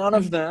 Like, none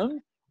of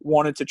them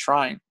wanted to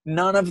train.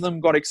 None of them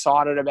got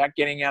excited about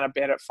getting out of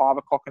bed at 5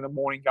 o'clock in the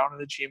morning, going to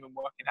the gym and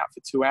working out for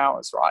 2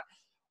 hours, right?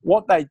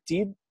 What they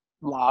did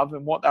love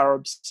and what they were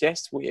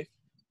obsessed with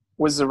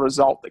was the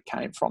result that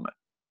came from it.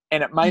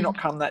 And it may not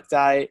come that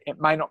day, it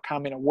may not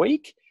come in a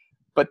week,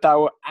 but they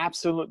were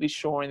absolutely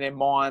sure in their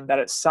mind that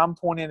at some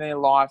point in their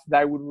life,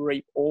 they would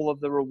reap all of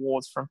the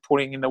rewards from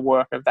putting in the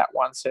work of that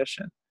one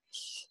session.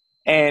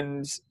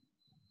 And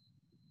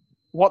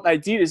what they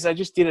did is they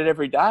just did it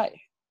every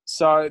day.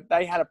 So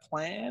they had a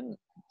plan.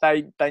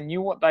 They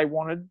knew what they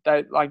wanted.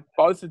 They, like,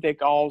 both of their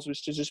goals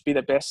was to just be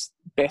the best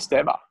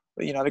ever,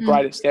 the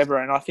greatest ever.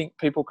 And I think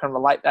people can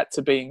relate that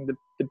to being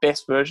the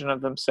best version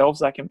of themselves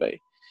they can be.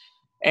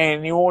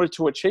 And in order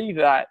to achieve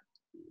that,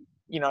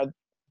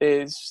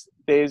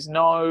 there's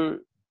no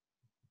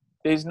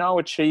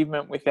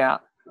achievement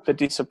without the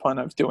discipline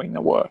of doing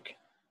the work.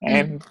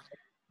 And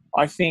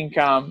I think,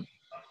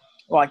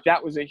 like,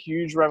 that was a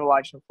huge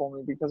revelation for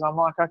me, because I'm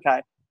like,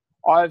 okay,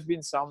 I've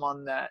been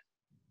someone that,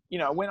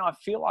 when I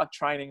feel like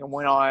training and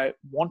when I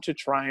want to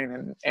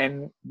train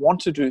and want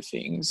to do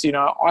things,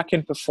 I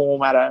can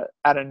perform at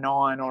a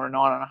 9 or a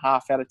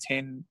 9.5 out of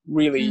 10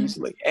 really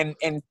easily. And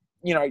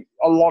a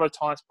lot of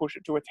times push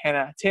it to a 10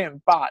 out of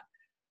 10. But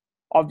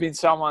I've been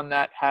someone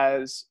that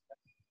has,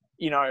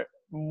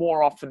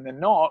 more often than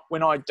not,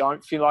 when I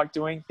don't feel like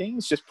doing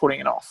things, just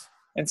putting it off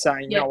and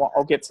saying, you know what,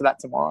 I'll get to that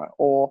tomorrow.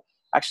 Or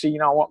actually, you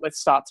know what, let's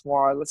start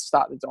tomorrow. Let's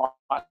start the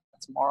diet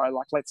tomorrow.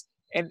 Like,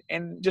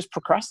 and just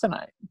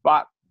procrastinate.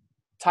 But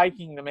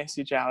taking the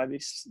message out of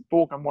this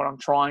book and what I'm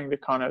trying to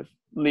kind of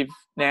live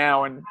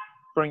now and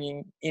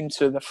bringing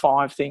into the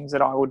 5 things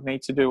that I would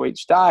need to do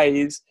each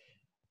day is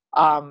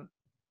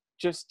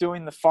just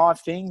doing the 5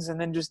 things and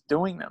then just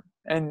doing them.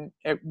 And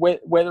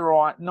whether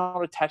I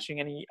not attaching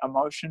any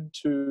emotion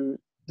to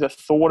the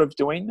thought of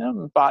doing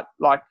them, but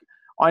like,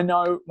 I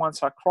know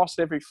once I cross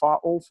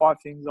all 5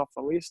 things off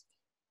the list,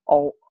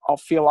 I'll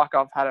feel like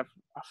I've had a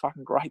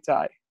fucking great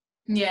day.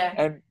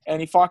 Yeah.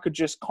 And if I could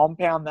just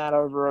compound that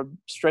over a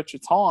stretch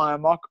of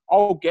time, like,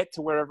 I'll get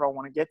to wherever I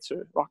want to get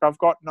to. Like, I've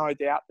got no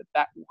doubt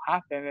that will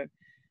happen. And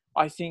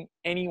I think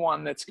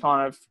anyone that's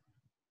kind of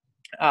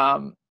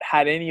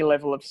had any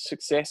level of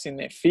success in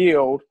their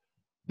field,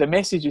 the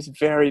message is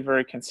very,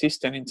 very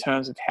consistent in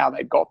terms of how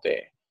they got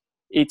there.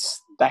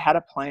 They had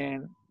a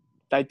plan,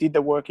 they did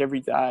the work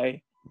every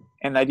day,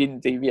 and they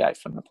didn't deviate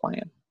from the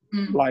plan.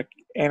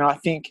 And I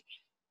think,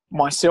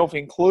 myself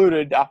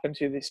included, up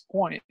until this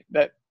point,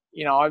 that,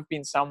 I've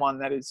been someone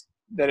that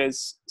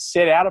has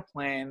set out a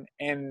plan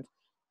and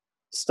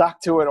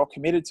stuck to it or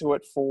committed to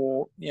it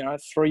for,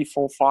 3,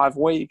 4, 5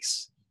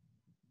 weeks,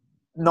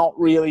 not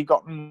really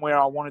gotten where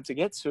I wanted to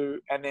get to,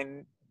 and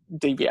then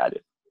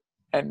deviated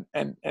and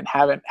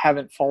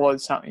haven't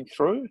followed something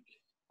through.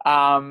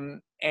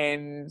 And,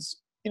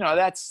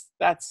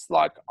 that's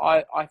like,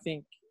 I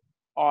think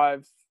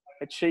I've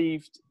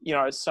achieved,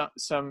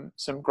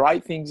 some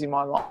great things in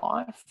my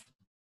life,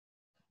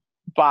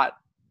 but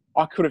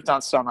I could have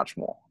done so much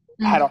more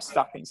had I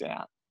stuck things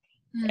out.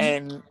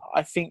 And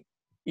I think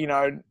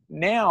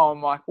now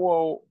I'm like,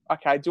 well,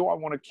 okay, do I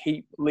want to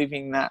keep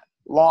living that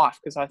life?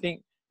 Because I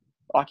think,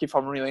 like, if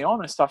I'm really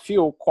honest, I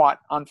feel quite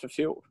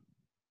unfulfilled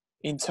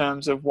in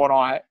terms of what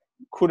I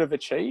could have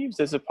achieved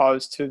as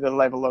opposed to the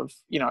level of,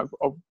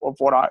 of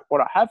what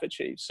I have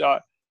achieved. So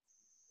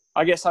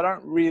I guess I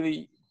don't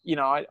really,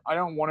 I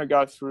don't want to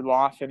go through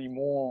life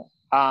anymore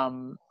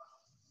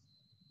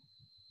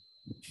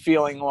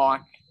feeling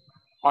like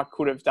I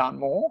could have done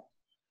more.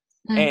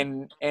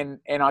 And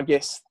I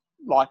guess,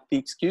 like, the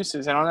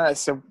excuses, and I know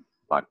that's a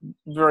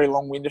very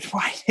long-winded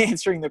way of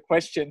answering the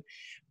question,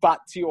 but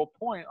to your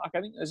point, like,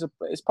 I think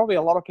there's probably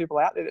a lot of people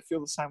out there that feel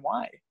the same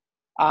way.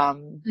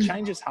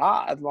 Change is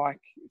hard,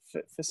 like,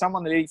 for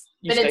someone that eats,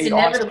 but it's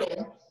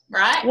inevitable,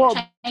 right? Well,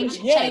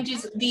 change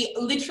is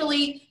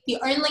literally the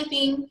only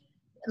thing,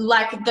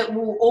 like, that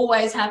will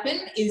always happen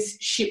is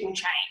shit will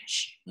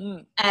change,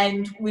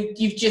 and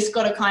you've just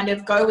got to kind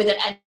of go with it.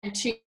 And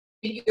to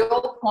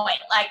your point,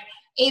 like,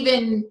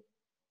 even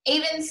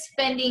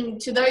spending,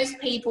 to those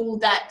people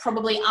that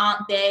probably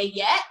aren't there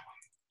yet,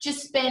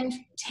 just spend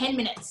 10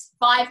 minutes,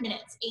 5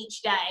 minutes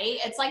each day.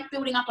 It's like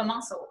building up a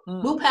muscle.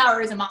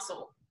 Willpower is a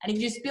muscle. And if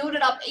you just build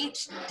it up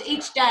each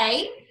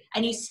day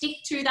and you stick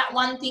to that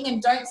one thing and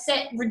don't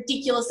set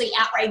ridiculously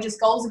outrageous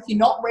goals if you're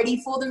not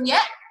ready for them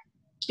yet.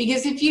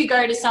 Because if you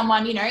go to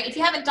someone, if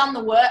you haven't done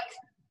the work,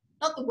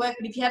 not the work,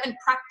 but if you haven't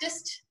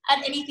practiced at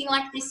anything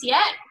like this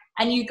yet,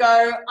 and you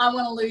go, I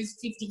want to lose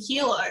 50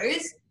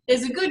 kilos,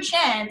 there's a good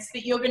chance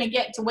that you're going to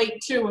get to week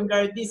 2 and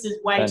go, this is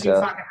way too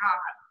fucking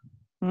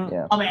hard.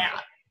 Yeah. I'm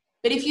out.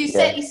 But if you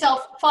set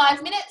yourself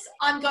 5 minutes,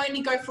 I'm going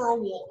to go for a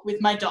walk with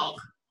my dog,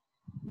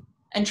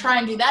 and try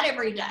and do that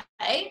every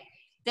day,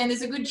 then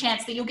there's a good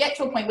chance that you'll get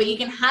to a point where you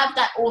can have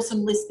that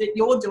awesome list that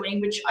you're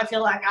doing, which I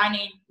feel like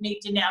I need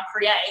to now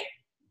create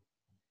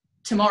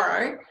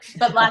tomorrow.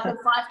 But, like, the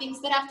 5 things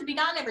that have to be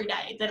done every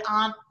day that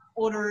aren't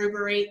order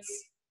Uber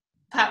Eats,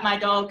 pat my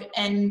dog,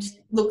 and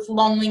look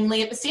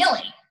longingly at the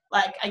ceiling.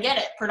 Like, I get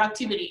it.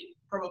 Productivity,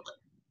 probably.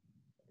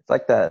 It's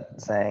like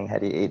that saying, how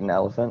do you eat an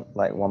elephant?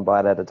 Like, one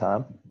bite at a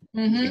time.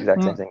 Mm-hmm.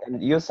 Exact same thing.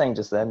 And you were saying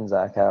just then,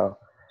 Zach, how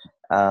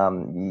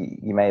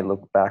you may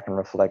look back and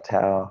reflect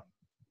how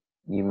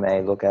you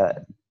may look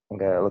at and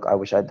go, look, I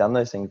wish I'd done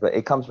those things. But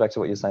it comes back to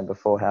what you were saying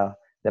before, how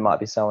there might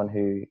be someone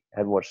who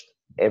had watched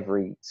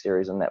every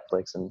series on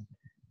Netflix and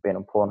been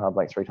on Pornhub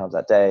like 3 times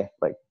that day.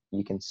 Like,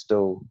 you can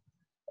still,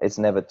 it's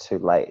never too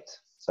late.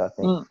 So I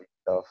think for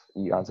yourself,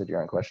 you answered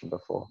your own question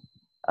before.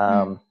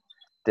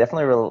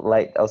 Definitely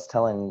relate. I was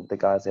telling the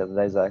guys the other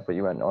day, Zach, but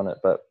you weren't on it,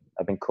 but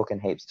I've been cooking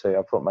heaps too.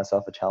 I put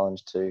myself a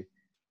challenge to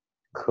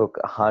cook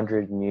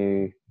 100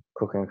 new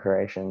cooking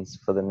creations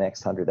for the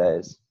next 100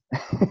 days.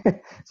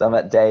 So I'm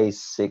at day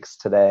 6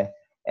 today,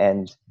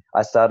 and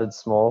I started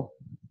small,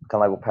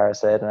 kind of like what Paris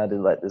said, and I did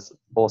like this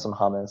awesome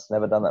hummus.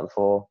 Never done that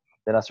before.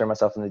 Then I threw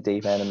myself in the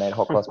deep end and made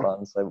hot cross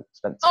buns. So I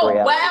spent 3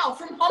 hours. Oh wow!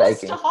 From hummus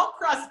baking to hot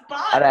cross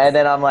buns. And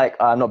then I'm like,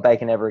 I'm not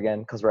baking ever again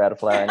because we're out of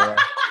flour anyway.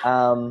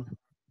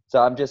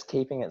 So I'm just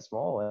keeping it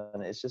small,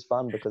 and it's just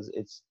fun because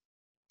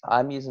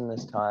I'm using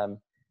this time,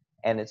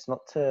 and it's not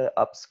to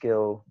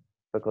upskill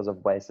because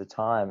of waste of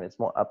time. It's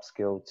more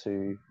upskill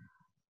to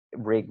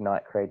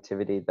reignite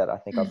creativity that I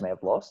think I may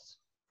have lost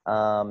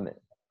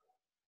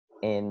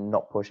in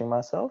not pushing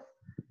myself.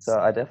 So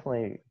I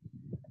definitely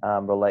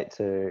relate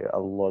to a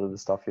lot of the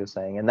stuff you're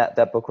saying. And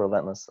that book,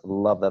 Relentless,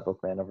 love that book,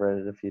 man. I've read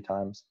it a few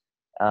times.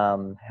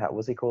 How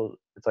was he called?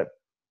 It's like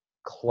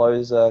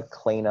Closer,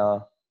 Cleaner,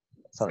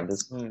 something,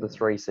 the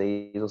 3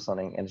 C's or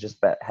something. And it's just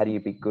about how do you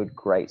be good,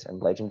 great,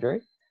 and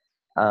legendary.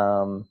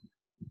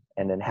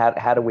 And then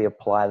how do we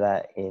apply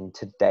that in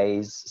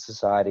today's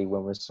society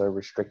when we're so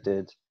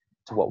restricted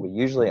to what we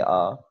usually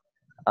are?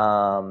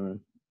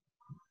 And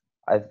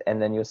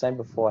then you were saying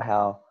before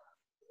how,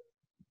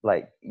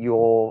 like,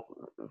 you're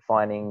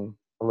finding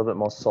a little bit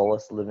more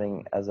solace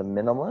living as a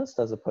minimalist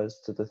as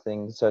opposed to the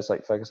things. So it's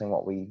like focusing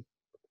what we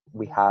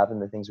have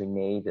and the things we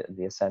need,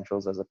 the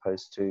essentials, as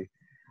opposed to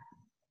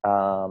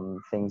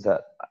things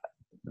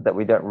that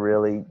we don't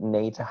really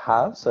need to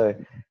have. So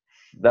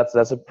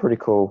that's a pretty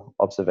cool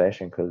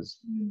observation, because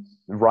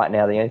right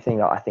now the only thing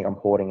that I think I'm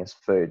hoarding is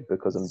food,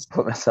 because I'm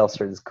putting myself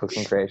through this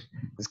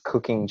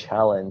cooking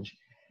challenge.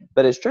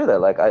 But it's true though.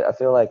 Like I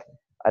feel like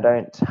I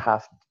don't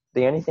have,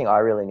 the only thing I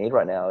really need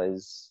right now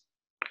is,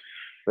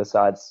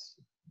 besides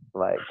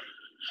like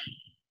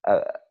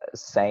a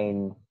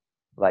sane,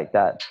 like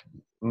that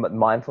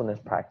mindfulness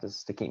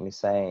practice to keep me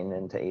sane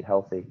and to eat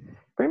healthy,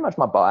 pretty much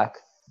my bike,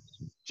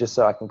 just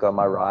so I can go on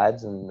my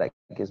rides, and that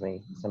gives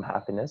me some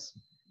happiness.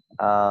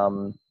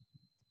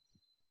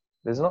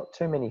 There's not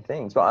too many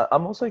things, but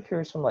I'm also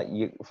curious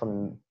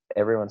from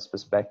everyone's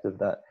perspective,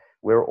 that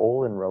we're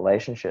all in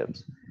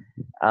relationships,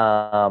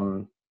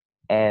 and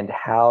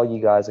how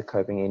you guys are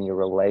coping in your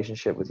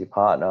relationship with your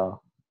partner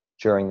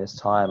during this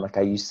time. Like,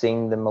 are you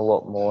seeing them a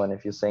lot more? And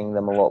if you're seeing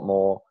them a lot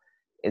more,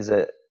 is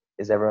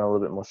everyone a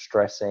little bit more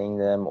stressed seeing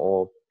them?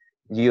 Or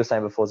you were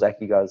saying before, Zach,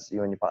 you and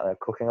your partner are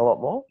cooking a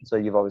lot more, so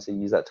you've obviously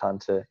used that time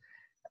to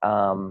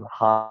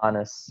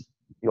harness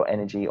your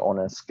energy on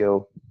a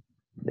skill.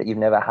 that you've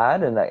never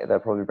had, and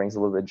that probably brings a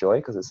little bit of joy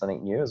because it's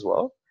something new as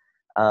well.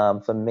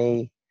 For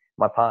me,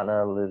 my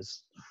partner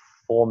lives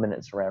 4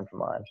 minutes around from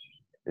mine.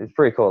 It's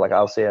pretty cool. Like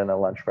I'll see her on a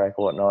lunch break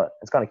or whatnot.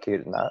 It's kind of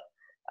cute in that.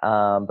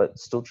 But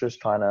still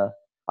just trying to,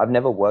 I've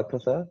never worked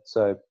with her.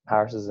 So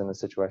Paris is in a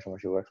situation where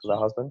she works with her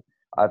husband.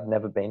 I've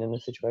never been in a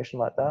situation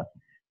like that.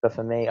 But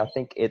for me, I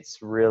think it's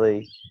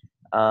really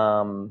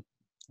help,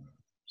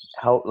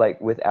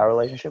 like with our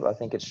relationship, I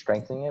think it's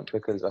strengthening it,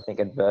 because I think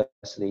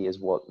adversity is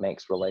what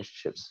makes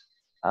relationships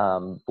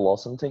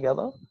blossom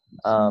together.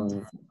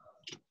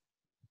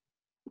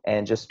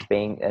 And just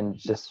being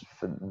just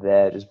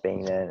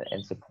being there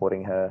and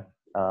supporting her,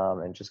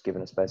 and just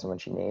giving her space when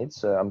she needs.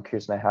 So I'm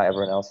curious to know how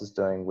everyone else is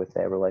doing with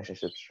their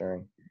relationships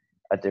during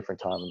a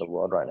different time in the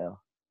world right now.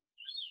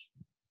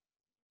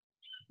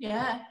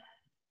 Yeah.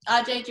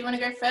 RJ, do you want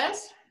to go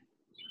first?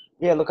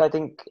 Yeah, look, I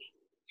think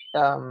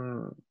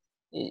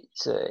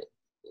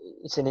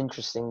it's an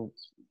interesting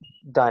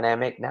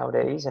dynamic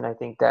nowadays, and I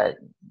think that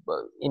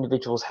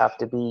individuals have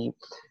to be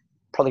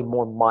probably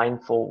more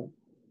mindful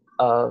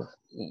of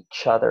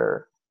each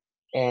other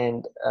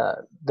and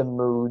the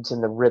moods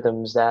and the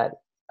rhythms that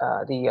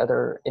the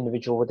other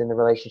individual within the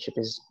relationship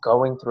is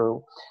going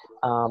through.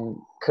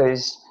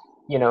 Because,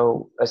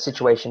 a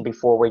situation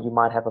before where you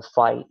might have a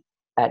fight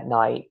at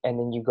night and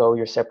then you go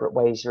your separate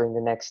ways during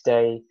the next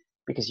day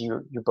because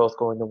you're both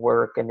going to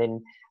work, and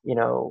then,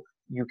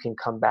 you can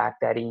come back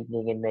that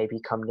evening and maybe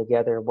come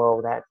together.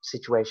 Well, that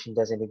situation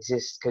doesn't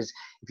exist, because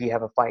if you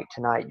have a fight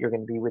tonight, you're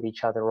going to be with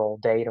each other all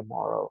day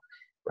tomorrow,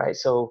 right?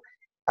 So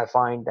I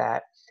find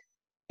that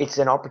it's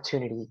an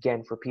opportunity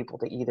again for people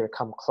to either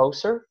come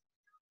closer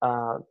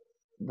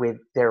with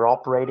their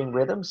operating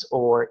rhythms,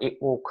 or it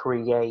will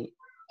create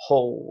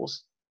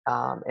holes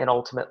and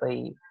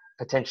ultimately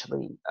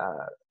potentially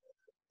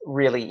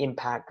really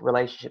impact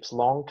relationships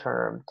long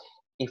term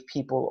if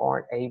people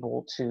aren't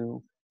able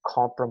to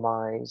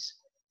compromise,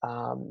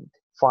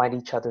 find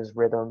each other's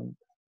rhythm,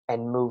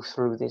 and move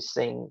through this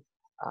thing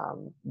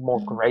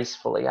more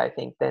gracefully, I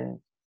think, than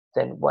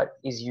what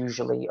is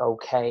usually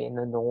okay in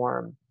the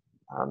norm.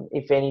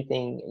 If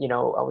anything,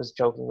 I was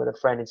joking with a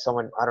friend, and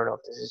someone, I don't know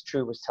if this is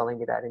true, was telling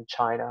me that in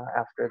China,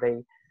 after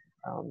they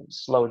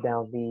slowed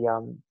down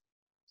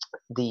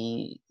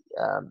the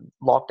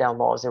lockdown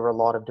laws, there were a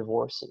lot of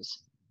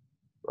divorces,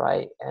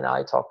 right? And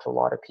I talked to a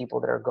lot of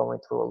people that are going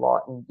through a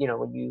lot, and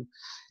when you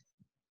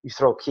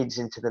throw kids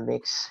into the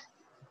mix,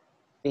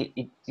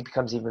 it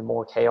becomes even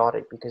more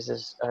chaotic because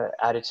there's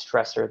added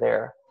stressor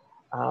there.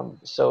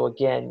 So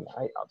again,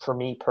 for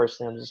me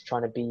personally, I'm just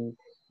trying to be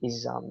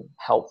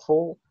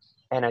helpful.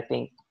 And I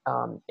think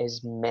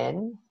as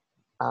men,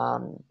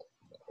 and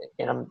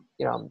I'm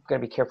going to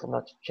be careful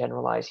not to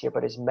generalize here,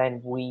 but as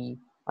men,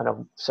 I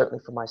know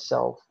certainly for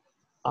myself,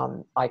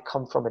 I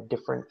come from a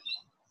different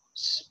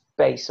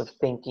space of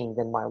thinking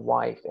than my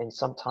wife, and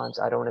sometimes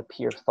I don't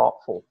appear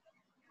thoughtful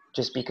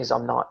just because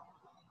I'm not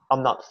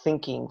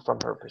thinking from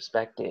her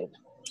perspective.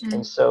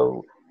 And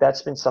so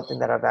that's been something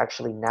that I've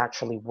actually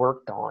naturally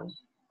worked on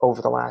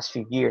over the last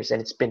few years,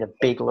 and it's been a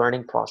big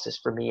learning process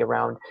for me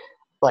around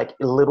like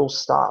little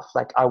stuff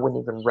like I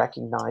wouldn't even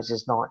recognize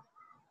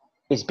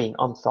as being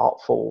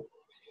unthoughtful.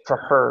 For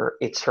her,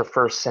 it's her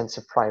first sense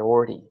of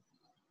priority,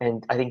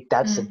 and I think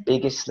that's the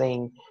biggest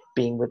thing,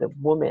 being with a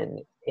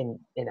woman in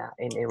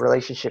a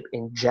relationship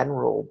in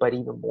general, but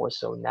even more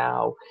so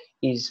now,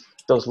 is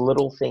those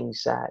little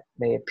things that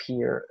may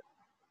appear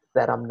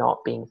that I'm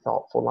not being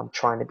thoughtful, I'm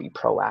trying to be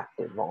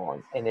proactive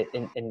on,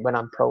 and when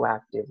I'm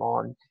proactive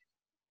on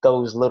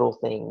those little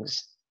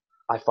things,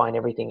 I find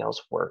everything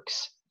else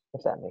works,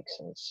 if that makes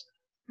sense.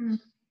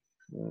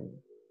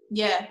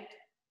 Yeah.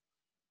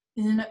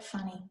 Isn't it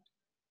funny?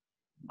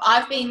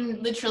 I've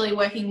been literally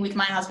working with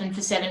my husband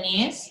for 7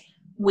 years.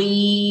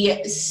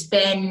 We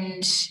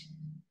spend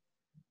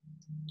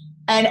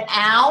an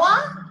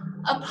hour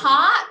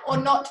apart or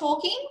not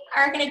talking,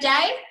 I reckon, a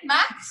day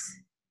max.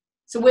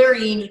 So we're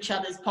in each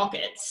other's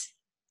pockets.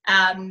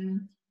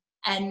 And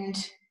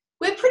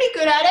we're pretty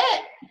good at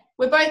it.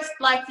 We're both,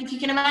 like, if you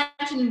can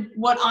imagine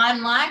what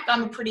I'm like,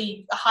 I'm a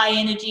pretty high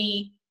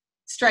energy,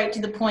 straight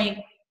to the point,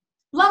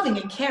 loving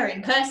and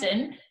caring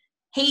person.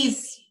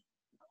 He's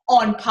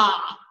on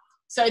par.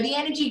 So the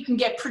energy can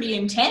get pretty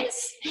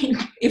intense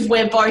if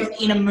we're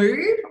both in a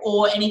mood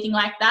or anything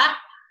like that.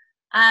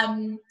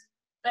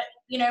 But,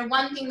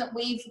 one thing that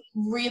we've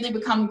really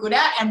become good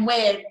at, and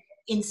we're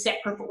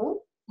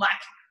inseparable, like,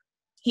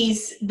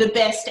 he's the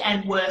best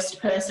and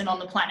worst person on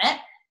the planet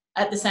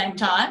at the same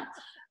time,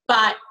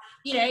 but,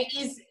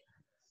 is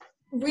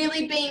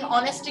really being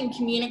honest and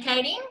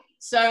communicating.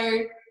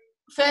 So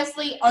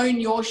firstly,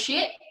 own your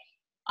shit.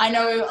 I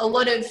know a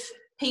lot of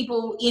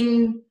people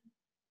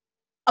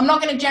I'm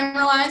not going to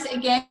generalize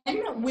again,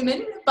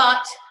 women,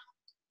 but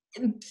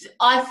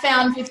I've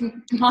found with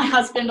my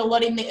husband a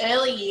lot in the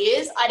early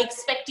years, I'd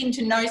expect him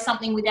to know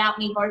something without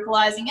me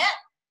vocalizing it.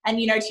 And,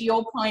 to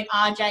your point,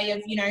 RJ,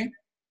 of,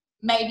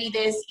 maybe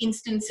there's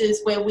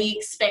instances where we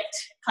expect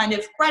kind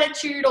of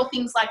gratitude or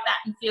things like that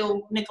and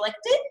feel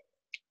neglected.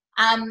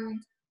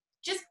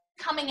 Just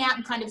coming out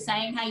and kind of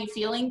saying how you're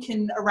feeling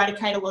can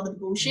eradicate a lot of the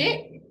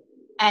bullshit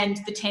and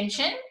the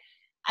tension.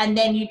 And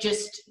then you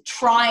just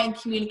try and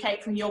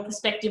communicate from your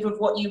perspective of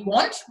what you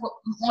want,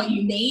 what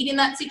you need in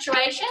that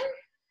situation.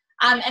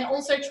 And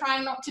also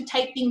trying not to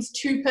take things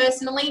too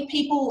personally.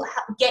 People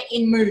get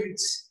in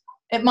moods.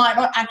 It might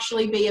not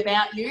actually be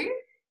about you.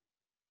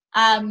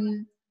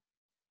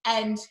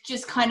 And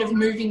just kind of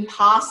moving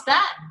past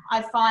that,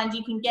 I find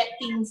you can get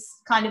things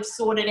kind of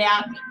sorted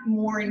out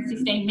more in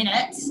 15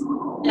 minutes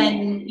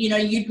than, you know,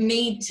 you'd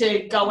need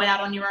to go out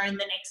on your own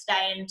the next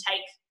day and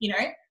take, you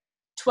know,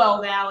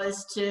 12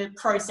 hours to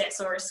process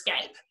or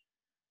escape.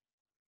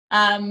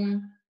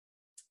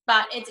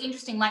 But it's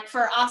interesting, like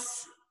for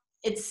us,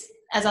 it's,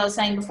 as I was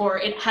saying before,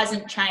 it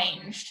hasn't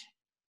changed.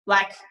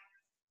 Like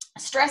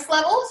stress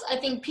levels, I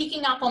think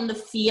picking up on the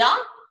fear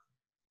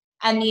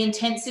and the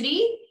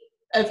intensity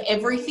of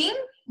everything.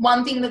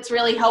 One thing that's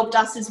really helped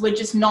us is we're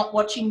just not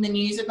watching the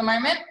news at the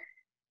moment,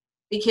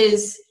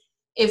 because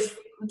if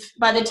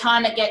by the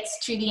time it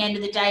gets to the end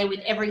of the day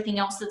with everything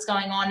else that's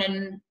going on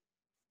and,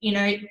 you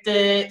know,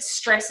 the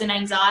stress and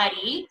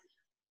anxiety,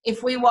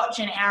 if we watch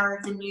an hour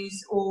of the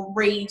news or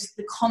read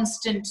the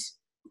constant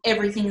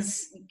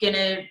everything's going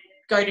to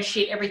go to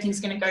shit, everything's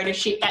going to go to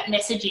shit, that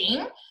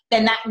messaging,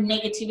 then that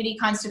negativity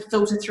kind of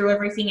filter through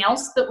everything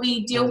else that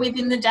we deal with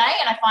in the day.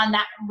 And I find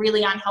that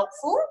really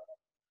unhelpful.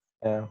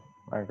 Yeah,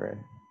 I agree.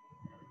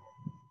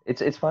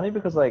 It's funny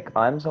because like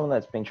I'm someone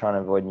that's been trying to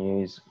avoid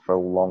news for a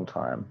long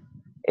time.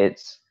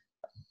 It's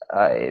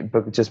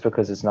just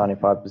because it's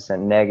 95%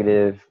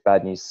 negative,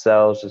 bad news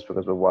sells, just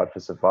because we're wired for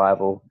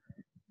survival.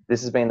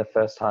 This has been the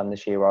first time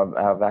this year where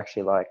I've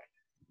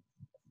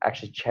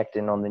actually checked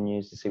in on the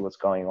news to see what's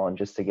going on,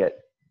 just to get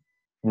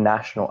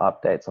national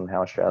updates on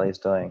how Australia's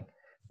doing.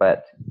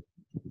 But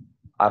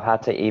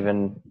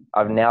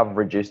I've now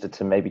reduced it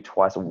to maybe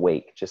twice a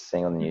week, just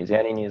seeing on the news. The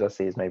only news I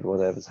see is maybe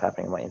whatever's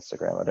happening on my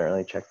Instagram. I don't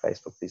really check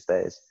Facebook these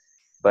days.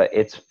 But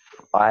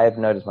I've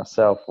noticed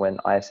myself when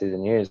I see the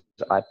news,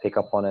 I pick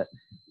up on it,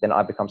 then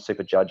I become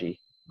super judgy.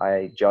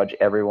 I judge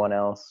everyone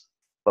else.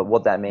 But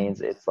what that means,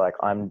 it's like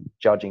I'm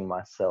judging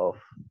myself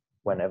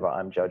whenever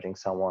I'm judging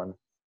someone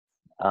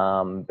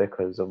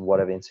because of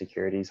whatever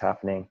insecurity is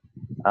happening.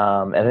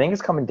 And I think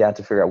it's coming down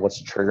to figure out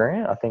what's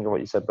triggering it. I think of what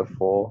you said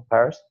before,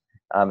 Paris.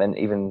 And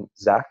even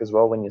Zach as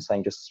well, when you're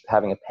saying just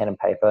having a pen and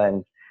paper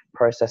and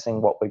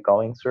processing what we're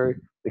going through.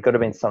 There could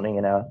have been something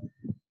in our,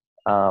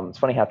 it's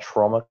funny how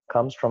trauma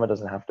comes. Trauma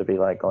doesn't have to be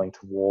like going to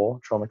war.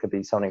 Trauma could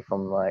be something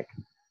from like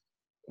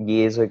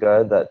years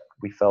ago that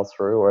we fell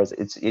through, or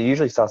it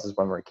usually starts as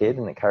when we're a kid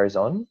and it carries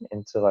on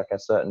into like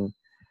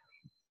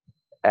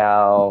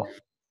our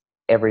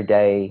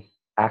everyday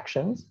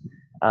actions.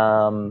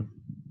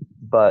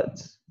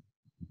 But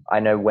I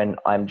know when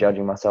I'm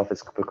judging myself,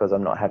 it's because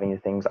I'm not having the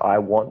things I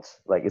want.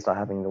 Like it's not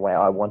happening the way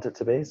I want it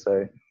to be.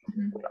 So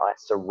when I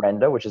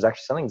surrender, which is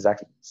actually something Zach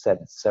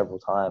said several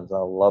times, I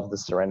love the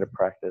surrender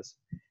practice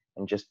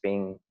and just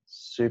being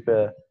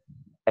super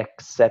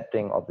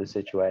accepting of the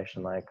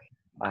situation. Like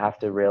I have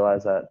to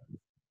realize that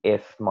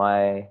if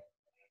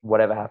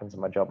whatever happens in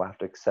my job, I have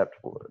to accept,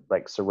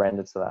 like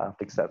surrender to that. I have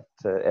to accept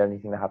to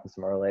anything that happens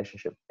in my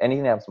relationship,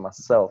 anything that happens to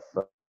myself.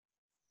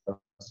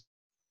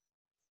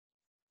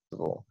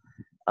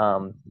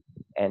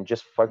 And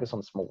just focus on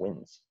the small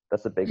wins.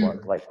 That's the big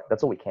one. Like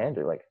that's all we can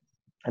do. Like,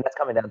 and that's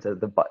coming down to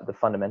the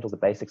fundamentals, the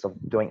basics of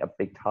doing a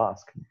big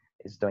task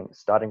is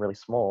starting really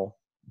small,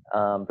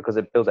 because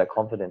it builds our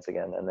confidence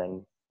again. And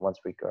then once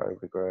we grow,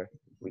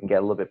 we can get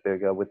a little bit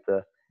bigger with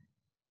the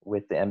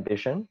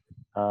ambition.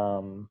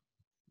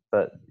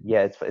 But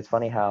yeah, it's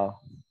funny how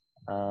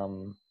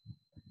the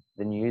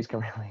news can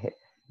really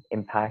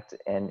impact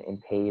and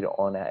impede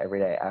on our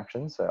everyday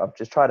actions. So I've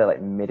just tried to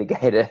like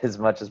mitigate it as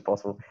much as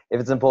possible.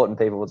 If it's important,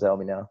 people will tell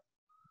me now.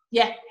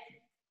 Yeah,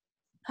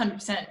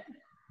 100%.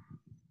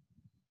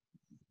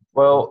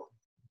 Well,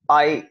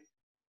 I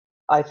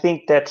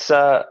think that's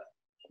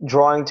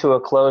drawing to a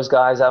close,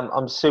 guys.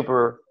 I'm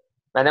super,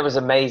 man. That was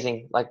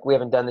amazing. Like we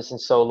haven't done this in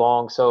so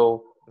long,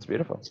 so It's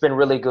beautiful. it's been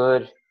really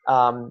good.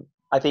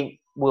 I think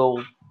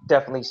we'll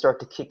definitely start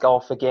to kick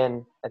off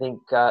again. I think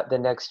the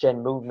next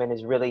gen movement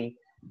is really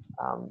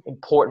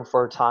important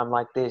for a time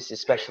like this,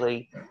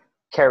 especially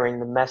carrying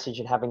the message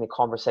and having the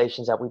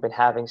conversations that we've been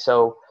having.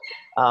 So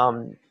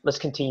let's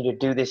continue to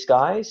do this,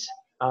 guys.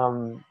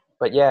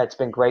 But yeah, it's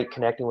been great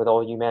connecting with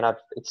all of you, man.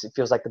 It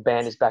feels like the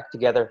band is back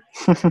together.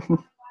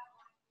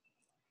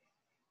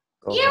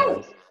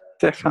 Yeah.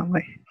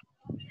 Definitely.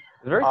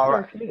 It's very All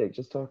right. therapeutic,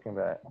 just talking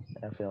about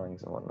our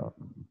feelings and whatnot.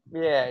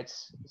 Yeah,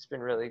 it's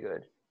been really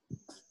good.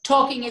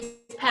 Talking is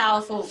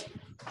powerful.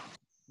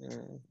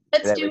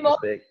 Let's Yeah, do we can more.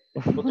 speak.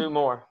 We'll do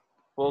more.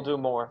 We'll do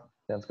more.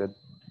 Sounds good.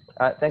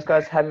 All right, thanks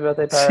guys. Happy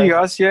birthday, Paris. See you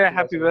guys. Yeah,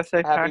 happy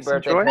birthday, Happy Paris.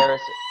 birthday, Enjoy.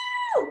 Paris.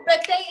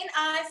 Birthday in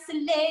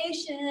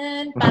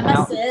isolation by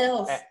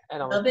myself.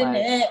 And Loving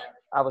it.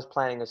 I was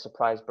planning a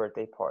surprise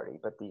birthday party,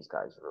 but these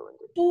guys ruined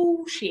it.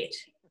 Bullshit.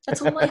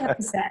 That's all I have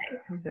to say.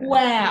 Yeah.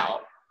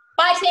 Wow.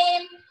 Bye,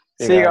 team.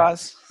 See you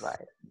guys.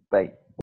 Right. Bye.